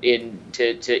keep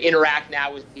to interact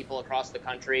now with people across the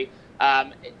country.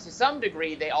 To some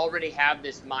degree, they already have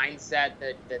this mindset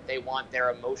that they want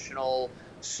their emotional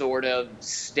sort of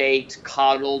state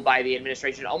coddled by the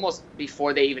administration almost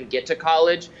before they even get to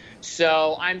college.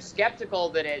 So I'm skeptical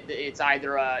that it's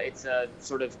either it's a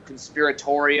sort of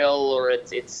conspiratorial, or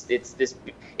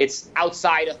it's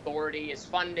outside authority is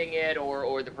funding it,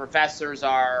 or the professors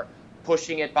are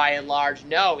pushing it by and large.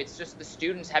 No, it's just the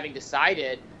students having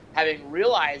decided, having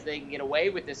realized they can get away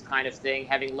with this kind of thing,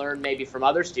 having learned maybe from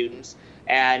other students,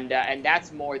 and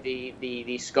that's more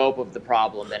the scope of the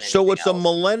problem than anything So it's else. A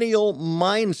millennial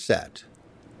mindset.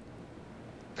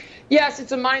 Yes,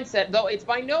 it's a mindset, though it's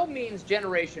by no means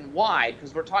generation-wide,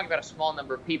 because we're talking about a small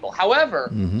number of people. However,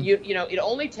 it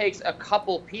only takes a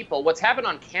couple people. What's happened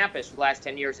on campus for the last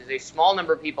 10 years is a small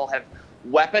number of people have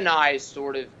weaponized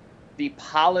sort of the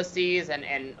policies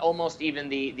and almost even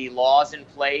the laws in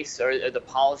place or the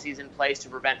policies in place to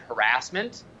prevent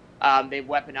harassment. They've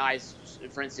weaponized,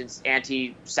 for instance,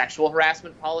 anti-sexual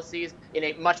harassment policies in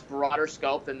a much broader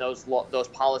scope than those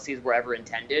policies were ever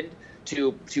intended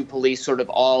to police sort of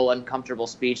all uncomfortable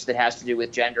speech that has to do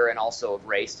with gender and also of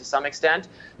race to some extent.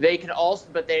 They can also,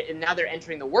 now they're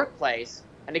entering the workplace,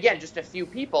 and again, just a few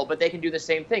people, but they can do the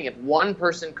same thing. If one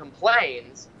person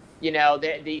complains,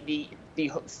 the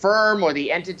firm or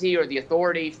the entity or the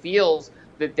authority feels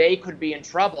that they could be in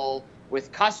trouble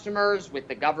with customers, with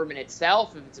the government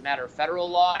itself, if it's a matter of federal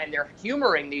law, and they're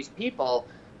humoring these people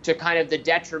to kind of the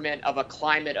detriment of a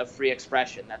climate of free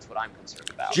expression. That's what I'm concerned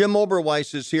about. Jim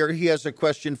Oberweis is here. He has a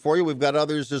question for you. We've got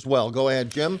others as well. Go ahead,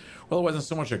 Jim. Well, it wasn't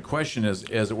so much a question as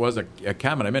it was a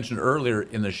comment. I mentioned earlier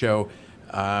in the show,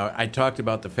 I talked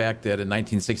about the fact that in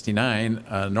 1969,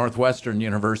 Northwestern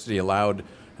University allowed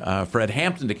Fred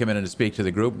Hampton to come in and speak to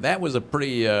the group. That was a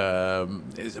pretty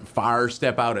far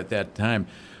step out at that time.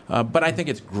 But I think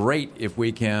it's great if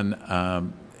we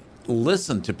can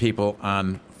listen to people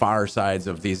on far sides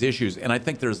of these issues. And I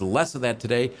think there's less of that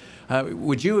today.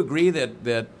 Would you agree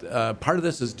that part of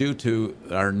this is due to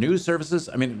our news services?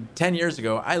 I mean, 10 years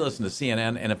ago, I listened to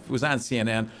CNN, and if it was on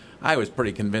CNN, I was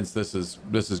pretty convinced this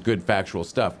is good factual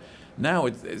stuff. Now,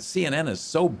 CNN is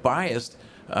so biased,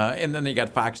 and then you got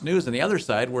Fox News on the other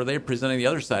side, where they're presenting the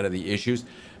other side of the issues.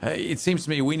 It seems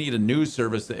to me we need a news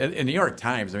service. In New York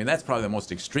Times, I mean, that's probably the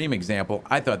most extreme example.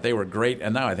 I thought they were great,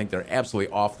 and now I think they're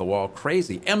absolutely off the wall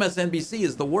crazy. MSNBC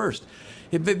is the worst.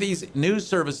 These news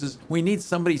services, we need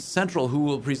somebody central who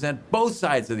will present both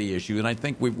sides of the issue, and I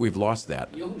think we've lost that.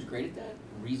 You know who's great at that?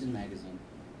 Reason Magazine.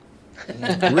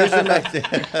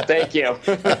 Thank you.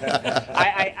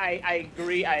 I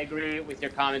agree. I agree with your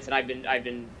comments, and I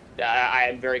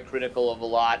am very critical of a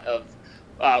lot of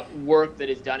work that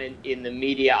is done in the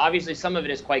media. Obviously, some of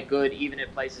it is quite good, even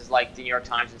at places like the New York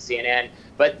Times and CNN.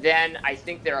 But then I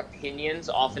think their opinions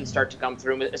often start to come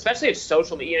through, especially if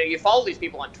social media. You follow these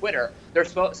people on Twitter. They're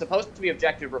supposed to be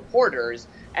objective reporters,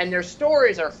 and their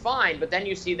stories are fine. But then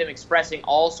you see them expressing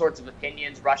all sorts of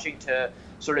opinions, rushing to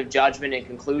sort of judgment and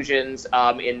conclusions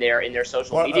in their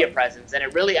social media presence, and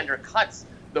it really undercuts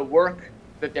the work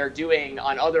that they're doing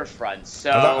on other fronts.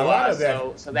 So,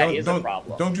 that is a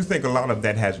problem. Don't you think a lot of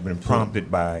that has been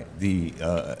prompted by the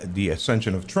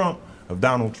ascension of Trump, of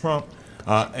Donald Trump,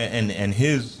 and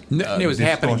his? It was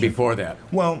happening before that.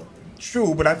 Well,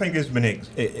 true, but I think it's been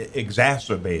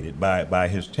exacerbated by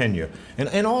his tenure,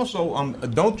 and also,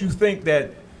 don't you think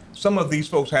that some of these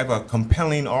folks have a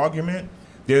compelling argument?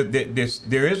 There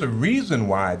is a reason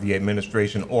why the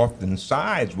administration often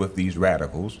sides with these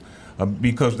radicals.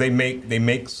 Because they make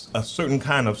a certain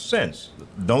kind of sense,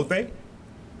 don't they?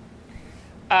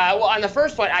 Well, on the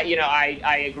first point,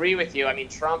 I agree with you. I mean,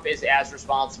 Trump is as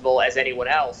responsible as anyone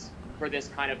else for this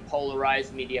kind of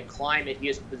polarized media climate. He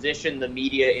has positioned the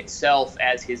media itself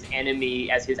as his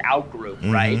enemy, as his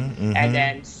outgroup, right? Mm-hmm. And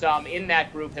then some in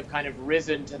that group have kind of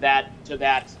risen to that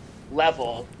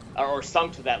level. Or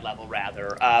sunk to that level,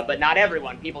 rather. But not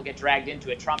everyone. People get dragged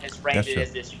into it. Trump has framed it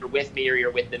as this, you're with me or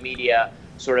you're with the media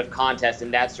sort of contest,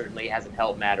 and that certainly hasn't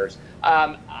helped matters.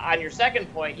 On your second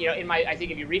point, I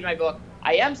think if you read my book,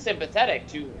 I am sympathetic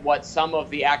to what some of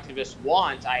the activists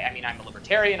want. I mean, I'm a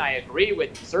libertarian. I agree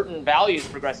with certain values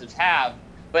progressives have.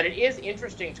 But it is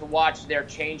interesting to watch their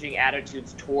changing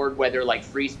attitudes toward whether, like,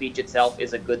 free speech itself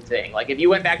is a good thing. Like, if you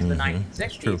went back to the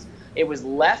 1960s, it was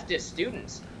leftist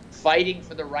students fighting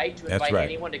for the right to invite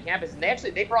anyone to campus, and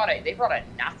they brought a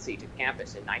Nazi to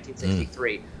campus in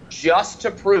 1963 just to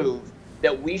prove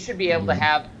that we should be able to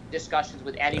have discussions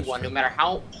with anyone, no matter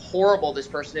how horrible this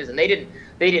person is. And they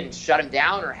didn't shut him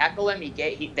down or heckle him.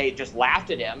 They just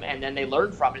laughed at him, and then they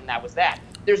learned from it, and that was that.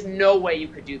 There's no way you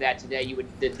could do that today.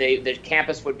 The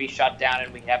campus would be shut down,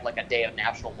 and we'd have like a day of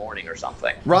national mourning or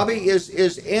something. Robbie, is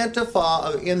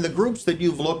Antifa in the groups that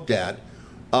you've looked at?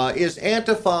 Is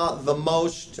Antifa the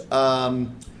most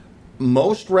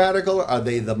radical? Are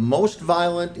they the most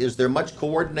violent? Is there much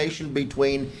coordination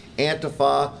between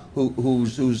Antifa,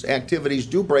 whose activities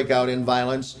do break out in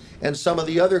violence, and some of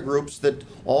the other groups that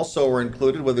also are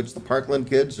included, whether it's the Parkland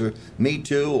Kids or Me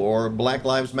Too or Black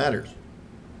Lives Matter?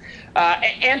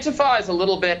 Antifa is a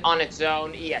little bit on its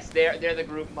own. Yes, they're the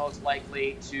group most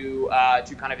likely to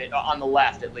kind of, on the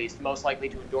left at least, most likely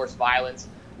to endorse violence.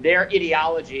 Their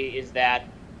ideology is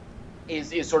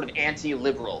sort of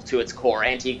anti-liberal to its core,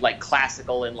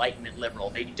 classical Enlightenment liberal.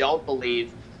 They don't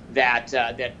believe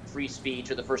that free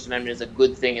speech or the First Amendment is a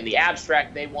good thing in the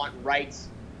abstract. They want rights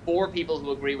for people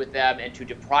who agree with them, and to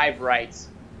deprive rights.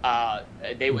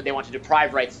 They want to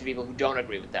deprive rights to people who don't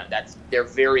agree with them. They're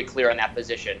very clear on that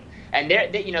position. And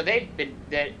they've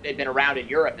been around in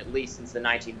Europe at least since the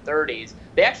 1930s.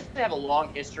 They actually have a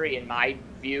long history, in my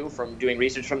view from doing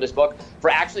research from this book, for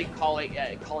actually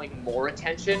calling more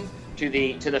attention to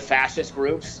the fascist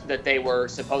groups that they were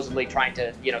supposedly trying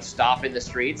to stop in the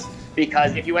streets.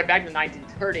 Because if you went back to the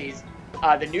 1930s,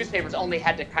 the newspapers only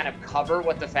had to kind of cover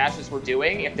what the fascists were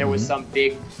doing if there was some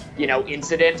big,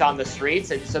 incident on the streets.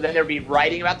 And so then there'd be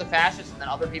writing about the fascists, and then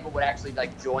other people would actually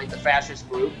join the fascist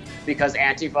group because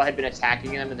Antifa had been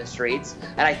attacking them in the streets.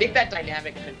 And I think that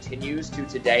dynamic continues to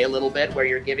today a little bit, where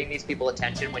you're giving these people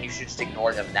attention when you should just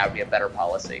ignore them, and that would be a better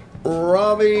policy.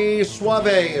 Robby Soave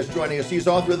is joining us. He's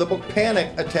author of the book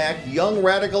Panic Attack, Young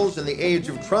Radicals in the Age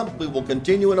of Trump. We will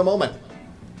continue in a moment.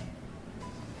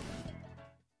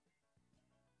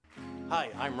 Hi,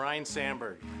 I'm Ryan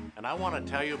Sandberg, and I want to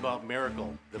tell you about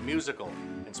Miracle, the musical,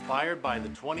 inspired by the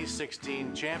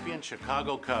 2016 champion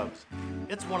Chicago Cubs.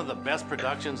 It's one of the best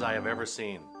productions I have ever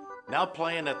seen. Now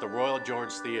playing at the Royal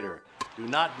George Theater. Do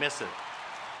not miss it.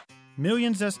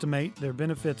 Millions estimate their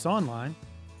benefits online,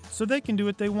 so they can do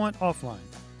what they want offline.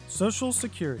 Social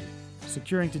Security,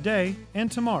 securing today and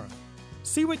tomorrow.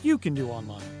 See what you can do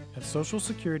online at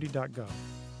socialsecurity.gov.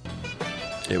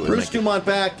 Bruce Dumont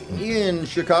back in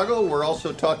Chicago. We're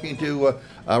also talking to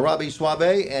Robby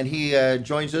Soave, and he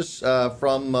joins us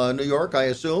from New York, I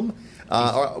assume.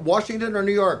 Washington or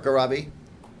New York, Robby?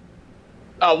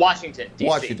 Washington, D.C.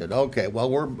 Washington, okay. Well,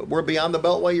 we're beyond the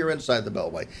Beltway. You're inside the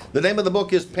Beltway. The name of the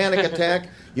book is Panic Attack,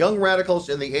 Young Radicals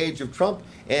in the Age of Trump.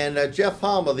 And Jeff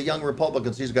Hom of the Young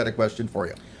Republicans, he's got a question for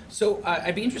you. So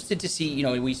I'd be interested to see,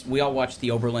 we all watched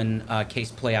the Oberlin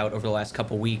case play out over the last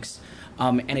couple weeks.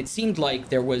 And it seemed like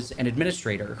there was an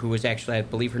administrator who was actually, I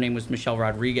believe her name was Michelle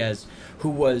Rodriguez, who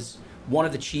was one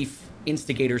of the chief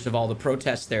instigators of all the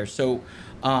protests there. So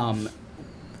to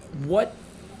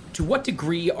what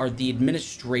degree are the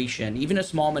administration, even a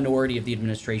small minority of the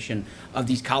administration of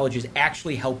these colleges,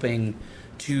 actually helping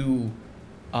to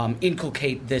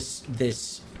inculcate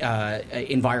this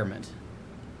environment?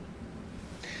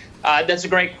 That's a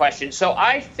great question. So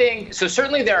I think,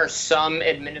 certainly there are some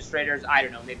administrators, I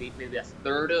don't know, maybe a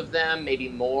third of them, maybe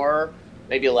more,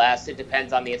 maybe less. It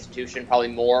depends on the institution, probably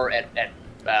more at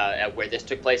where this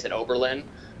took place at Oberlin,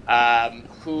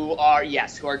 who are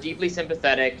deeply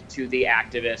sympathetic to the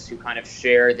activists, who kind of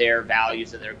share their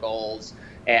values and their goals,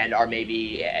 and are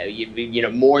maybe,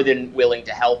 more than willing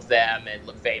to help them and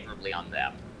look favorably on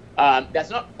them.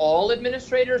 That's not all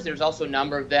administrators. There's also a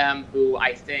number of them who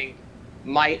I think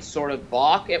might sort of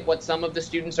balk at what some of the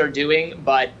students are doing,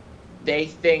 but they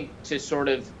think to sort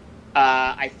of,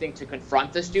 to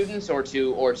confront the students or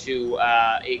to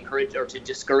encourage or to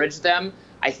discourage them.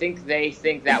 I think they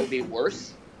think that would be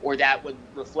worse, or that would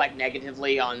reflect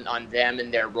negatively on them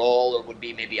and their role, or would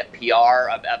be maybe a PR,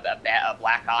 a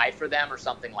black eye for them, or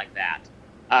something like that.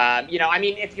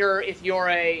 If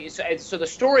you're so the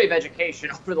story of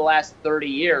education over the last 30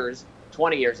 years,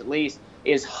 20 years at least,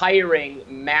 is hiring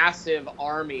massive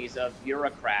armies of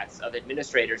bureaucrats, of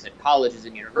administrators at colleges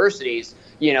and universities.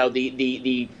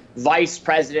 The vice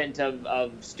president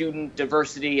of student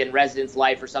diversity and residence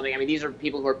life or something. I mean, these are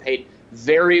people who are paid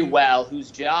very well, whose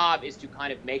job is to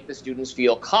kind of make the students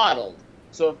feel coddled.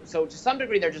 So to some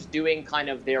degree, they're just doing kind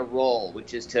of their role,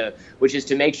 which is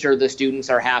to make sure the students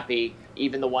are happy,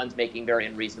 even the ones making very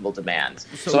unreasonable demands.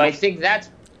 So I think that's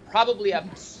probably a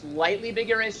slightly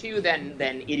bigger issue than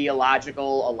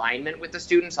ideological alignment with the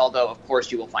students, although, of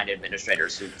course, you will find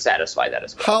administrators who satisfy that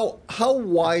as well. How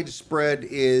widespread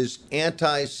is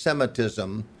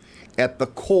anti-Semitism at the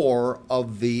core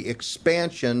of the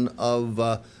expansion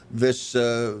of this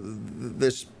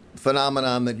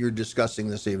phenomenon that you're discussing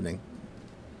this evening?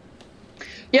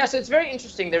 Yes, it's very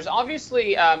interesting. There's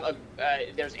obviously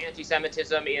there's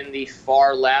anti-Semitism in the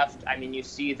far left. I mean, you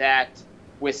see that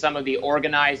with some of the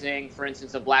organizing, for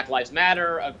instance, of Black Lives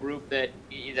Matter, a group that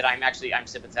I'm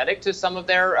sympathetic to some of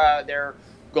their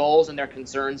goals and their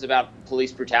concerns about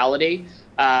police brutality.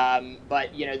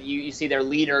 But you see their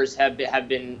leaders have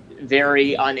been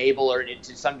very unable, or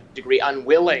to some degree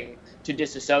unwilling, to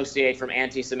disassociate from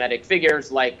anti-Semitic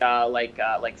figures like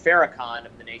Farrakhan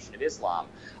of the Nation of Islam.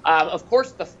 Of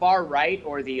course, the far right,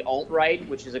 or the alt-right,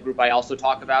 which is a group I also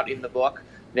talk about in the book,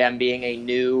 them being a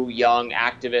new, young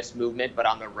activist movement, but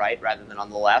on the right rather than on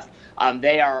the left.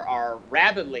 They are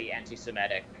rabidly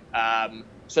anti-Semitic.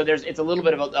 So it's a little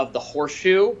bit of the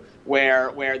horseshoe,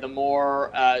 where the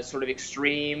more sort of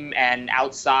extreme and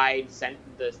outside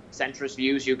the centrist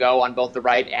views you go on both the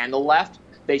right and the left,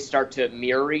 they start to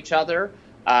mirror each other.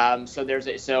 So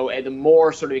the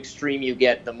more sort of extreme you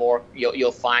get, the more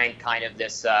you'll find kind of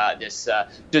this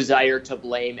desire to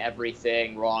blame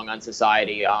everything wrong on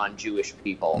society on Jewish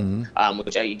people,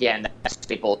 which again, that's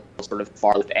people sort of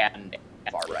far left and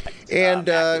far right. And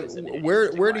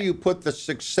where do you put the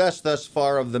success thus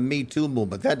far of the Me Too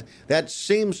movement? That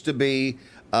seems to be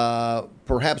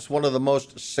perhaps one of the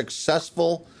most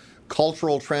successful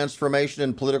cultural transformation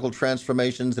and political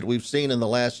transformations that we've seen in the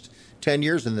last 10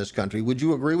 years in this country. Would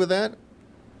you agree with that?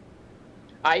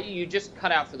 You just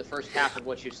cut out for the first half of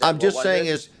what you said. I'm just saying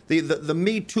is the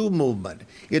Me Too movement.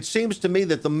 It seems to me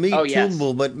that the Me Too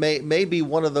movement may be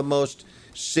one of the most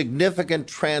significant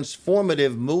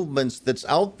transformative movements that's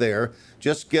out there,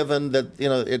 just given that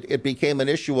it became an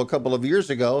issue a couple of years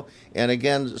ago. And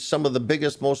again, some of the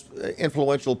biggest, most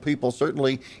influential people,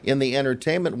 certainly in the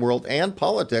entertainment world and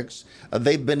politics,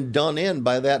 they've been done in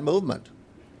by that movement.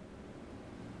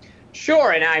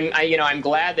 Sure, and I'm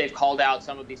glad they've called out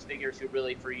some of these figures who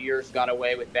really for years got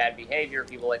away with bad behavior.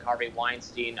 People like Harvey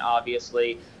Weinstein,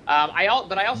 obviously. But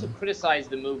I also criticize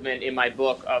the movement in my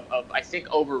book of I think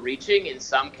overreaching in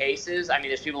some cases. I mean,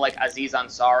 there's people like Aziz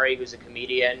Ansari, who's a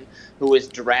comedian, who was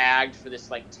dragged for this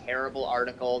terrible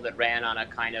article that ran on a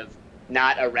kind of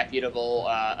not a reputable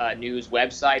news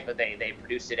website, but they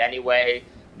produced it anyway.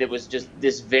 That was just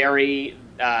this very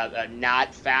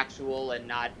not factual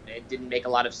and it didn't make a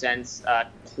lot of sense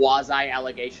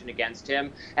quasi-allegation against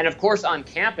him. And of course, on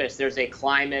campus, there's a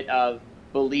climate of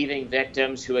believing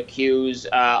victims who accuse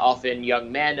often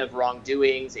young men of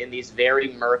wrongdoings in these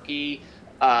very murky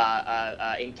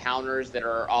encounters that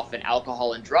are often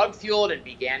alcohol and drug fueled and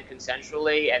began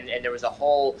consensually. And there was a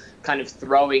whole kind of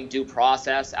throwing due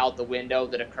process out the window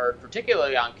that occurred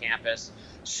particularly on campus.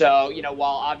 So,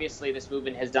 while obviously this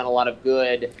movement has done a lot of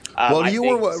good, I think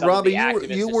some of the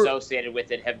activists associated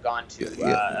with it have gone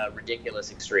to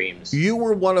ridiculous extremes. You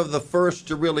were one of the first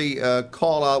to really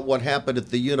call out what happened at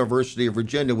the University of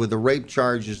Virginia with the rape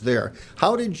charges there.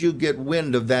 How did you get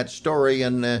wind of that story,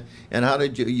 and how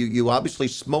did you obviously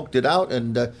smoked it out,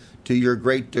 and to your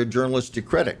great journalistic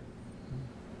credit?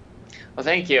 Well,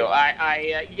 thank you.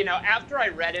 I after I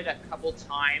read it a couple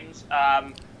times,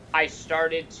 I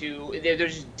started to,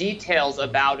 there's just details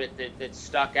about it that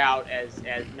stuck out as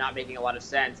not making a lot of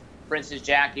sense. For instance,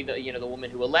 Jackie, the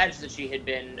woman who alleged that she had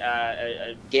been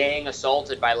gang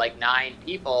assaulted by 9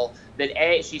 people,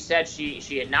 that she said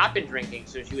she had not been drinking,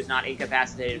 so she was not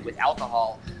incapacitated with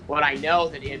alcohol. But I know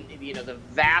that in the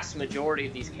vast majority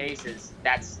of these cases,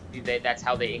 that's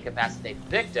how they incapacitate the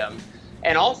victim.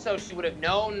 And also, she would have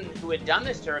known who had done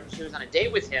this to her because she was on a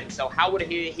date with him. So how would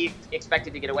he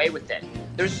expected to get away with it?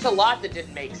 There's just a lot that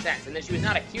didn't make sense. And then she was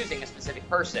not accusing a specific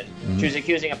person. Mm-hmm. She was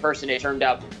accusing a person who turned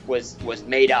up was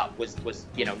made up, was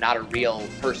not a real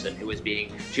person who was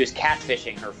she was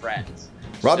catfishing her friends.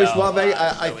 Robbie Suave,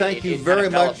 I thank you very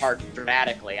much. It fell apart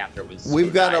dramatically after it was.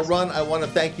 We've got to run. I want to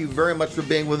thank you very much for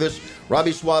being with us.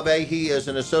 Robbie Suave, he is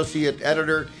an associate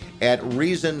editor at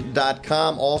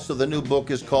Reason.com. Also, the new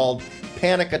book is called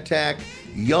Panic Attack,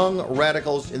 Young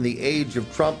Radicals in the Age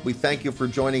of Trump. We thank you for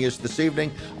joining us this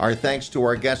evening. Our thanks to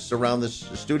our guests around this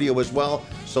studio as well,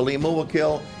 Salim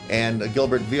Muwakil and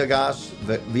Gilbert Villegas.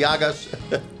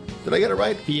 Did I get it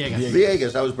right?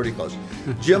 Villegas. That was pretty close.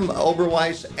 Jim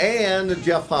Oberweis and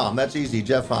Jeff Hom. That's easy,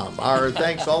 Jeff Hom. Our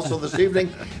thanks also this evening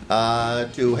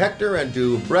to Hector and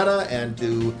to Bretta and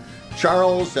to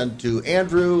Charles and to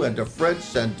Andrew and to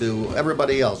Fritz and to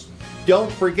everybody else.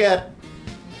 Don't forget,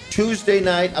 Wednesday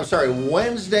night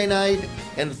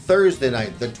and Thursday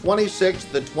night, the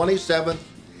 26th, the 27th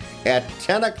at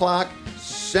 10 o'clock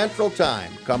Central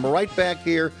Time. Come right back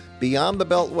here,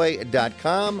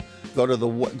 beyondthebeltway.com. Go to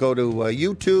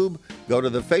YouTube, go to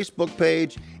the Facebook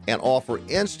page, and offer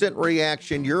instant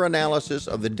reaction, your analysis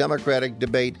of the Democratic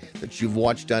debate that you've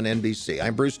watched on NBC.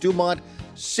 I'm Bruce Dumont.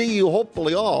 See you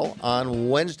hopefully all on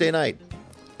Wednesday night.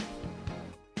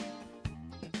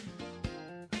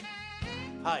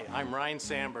 Hi, I'm Ryan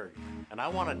Sandberg, and I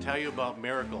want to tell you about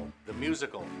Miracle, the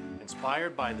musical,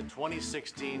 inspired by the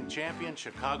 2016 champion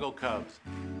Chicago Cubs.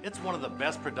 It's one of the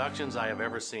best productions I have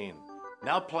ever seen.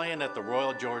 Now playing at the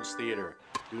Royal George Theater.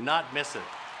 Do not miss it.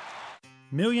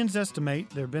 Millions estimate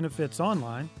their benefits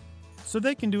online, so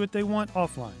they can do what they want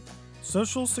offline.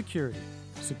 Social Security,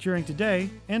 securing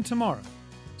today and tomorrow.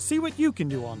 See what you can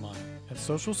do online at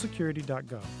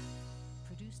socialsecurity.gov.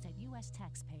 Produced at U.S.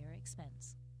 taxpayer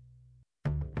expense.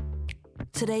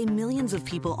 Today, millions of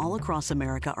people all across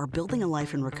America are building a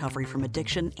life in recovery from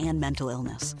addiction and mental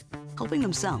illness, helping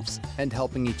themselves and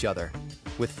helping each other,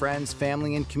 with friends,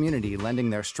 family, and community lending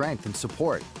their strength and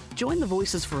support. Join the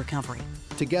Voices for Recovery.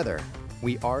 Together,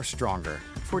 we are stronger.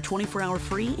 For 24-hour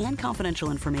free and confidential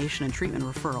information and treatment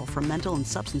referral for mental and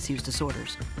substance use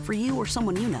disorders, for you or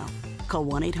someone you know, call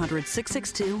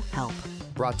 1-800-662-HELP.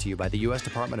 Brought to you by the U.S.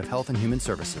 Department of Health and Human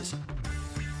Services.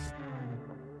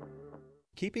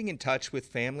 Keeping in touch with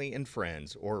family and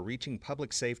friends or reaching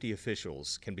public safety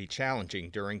officials can be challenging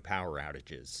during power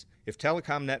outages. If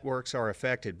telecom networks are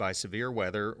affected by severe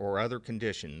weather or other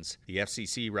conditions, the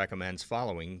FCC recommends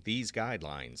following these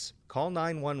guidelines. Call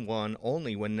 911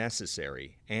 only when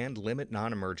necessary and limit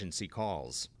non-emergency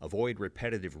calls. Avoid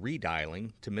repetitive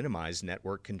redialing to minimize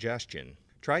network congestion.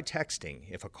 Try texting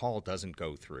if a call doesn't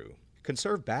go through.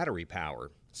 Conserve battery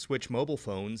power. Switch mobile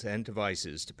phones and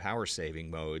devices to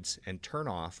power-saving modes and turn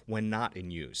off when not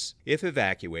in use. If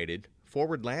evacuated,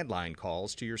 forward landline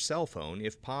calls to your cell phone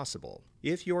if possible.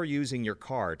 If you're using your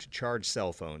car to charge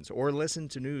cell phones or listen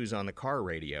to news on the car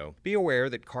radio, be aware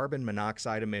that carbon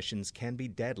monoxide emissions can be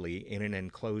deadly in an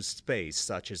enclosed space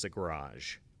such as a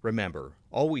garage. Remember,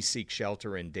 always seek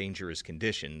shelter in dangerous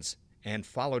conditions and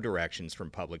follow directions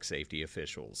from public safety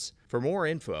officials. For more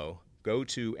info, go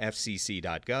to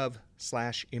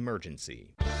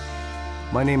fcc.gov/emergency.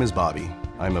 My name is Bobby.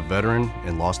 I'm a veteran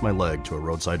and lost my leg to a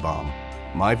roadside bomb.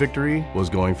 My victory was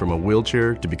going from a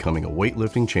wheelchair to becoming a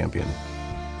weightlifting champion.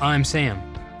 I'm Sam.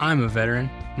 I'm a veteran.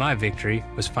 My victory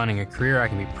was finding a career I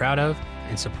can be proud of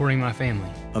and supporting my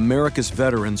family. America's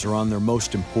veterans are on their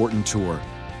most important tour,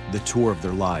 the tour of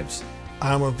their lives.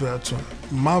 I'm a veteran.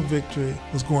 My victory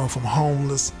was going from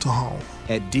homeless to home.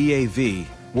 At DAV,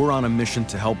 we're on a mission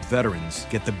to help veterans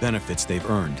get the benefits they've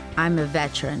earned. I'm a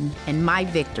veteran, and my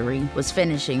victory was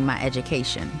finishing my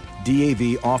education.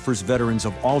 DAV offers veterans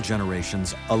of all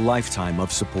generations a lifetime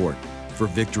of support for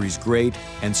victories great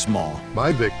and small.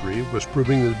 My victory was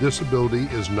proving that disability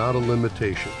is not a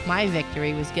limitation. My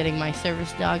victory was getting my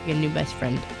service dog a new best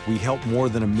friend. We help more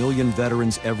than 1 million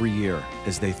veterans every year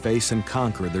as they face and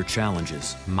conquer their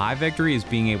challenges. My victory is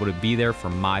being able to be there for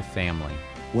my family.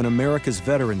 When America's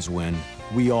veterans win,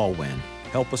 we all win.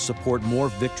 Help us support more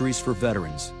victories for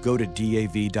veterans. Go to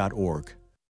DAV.org.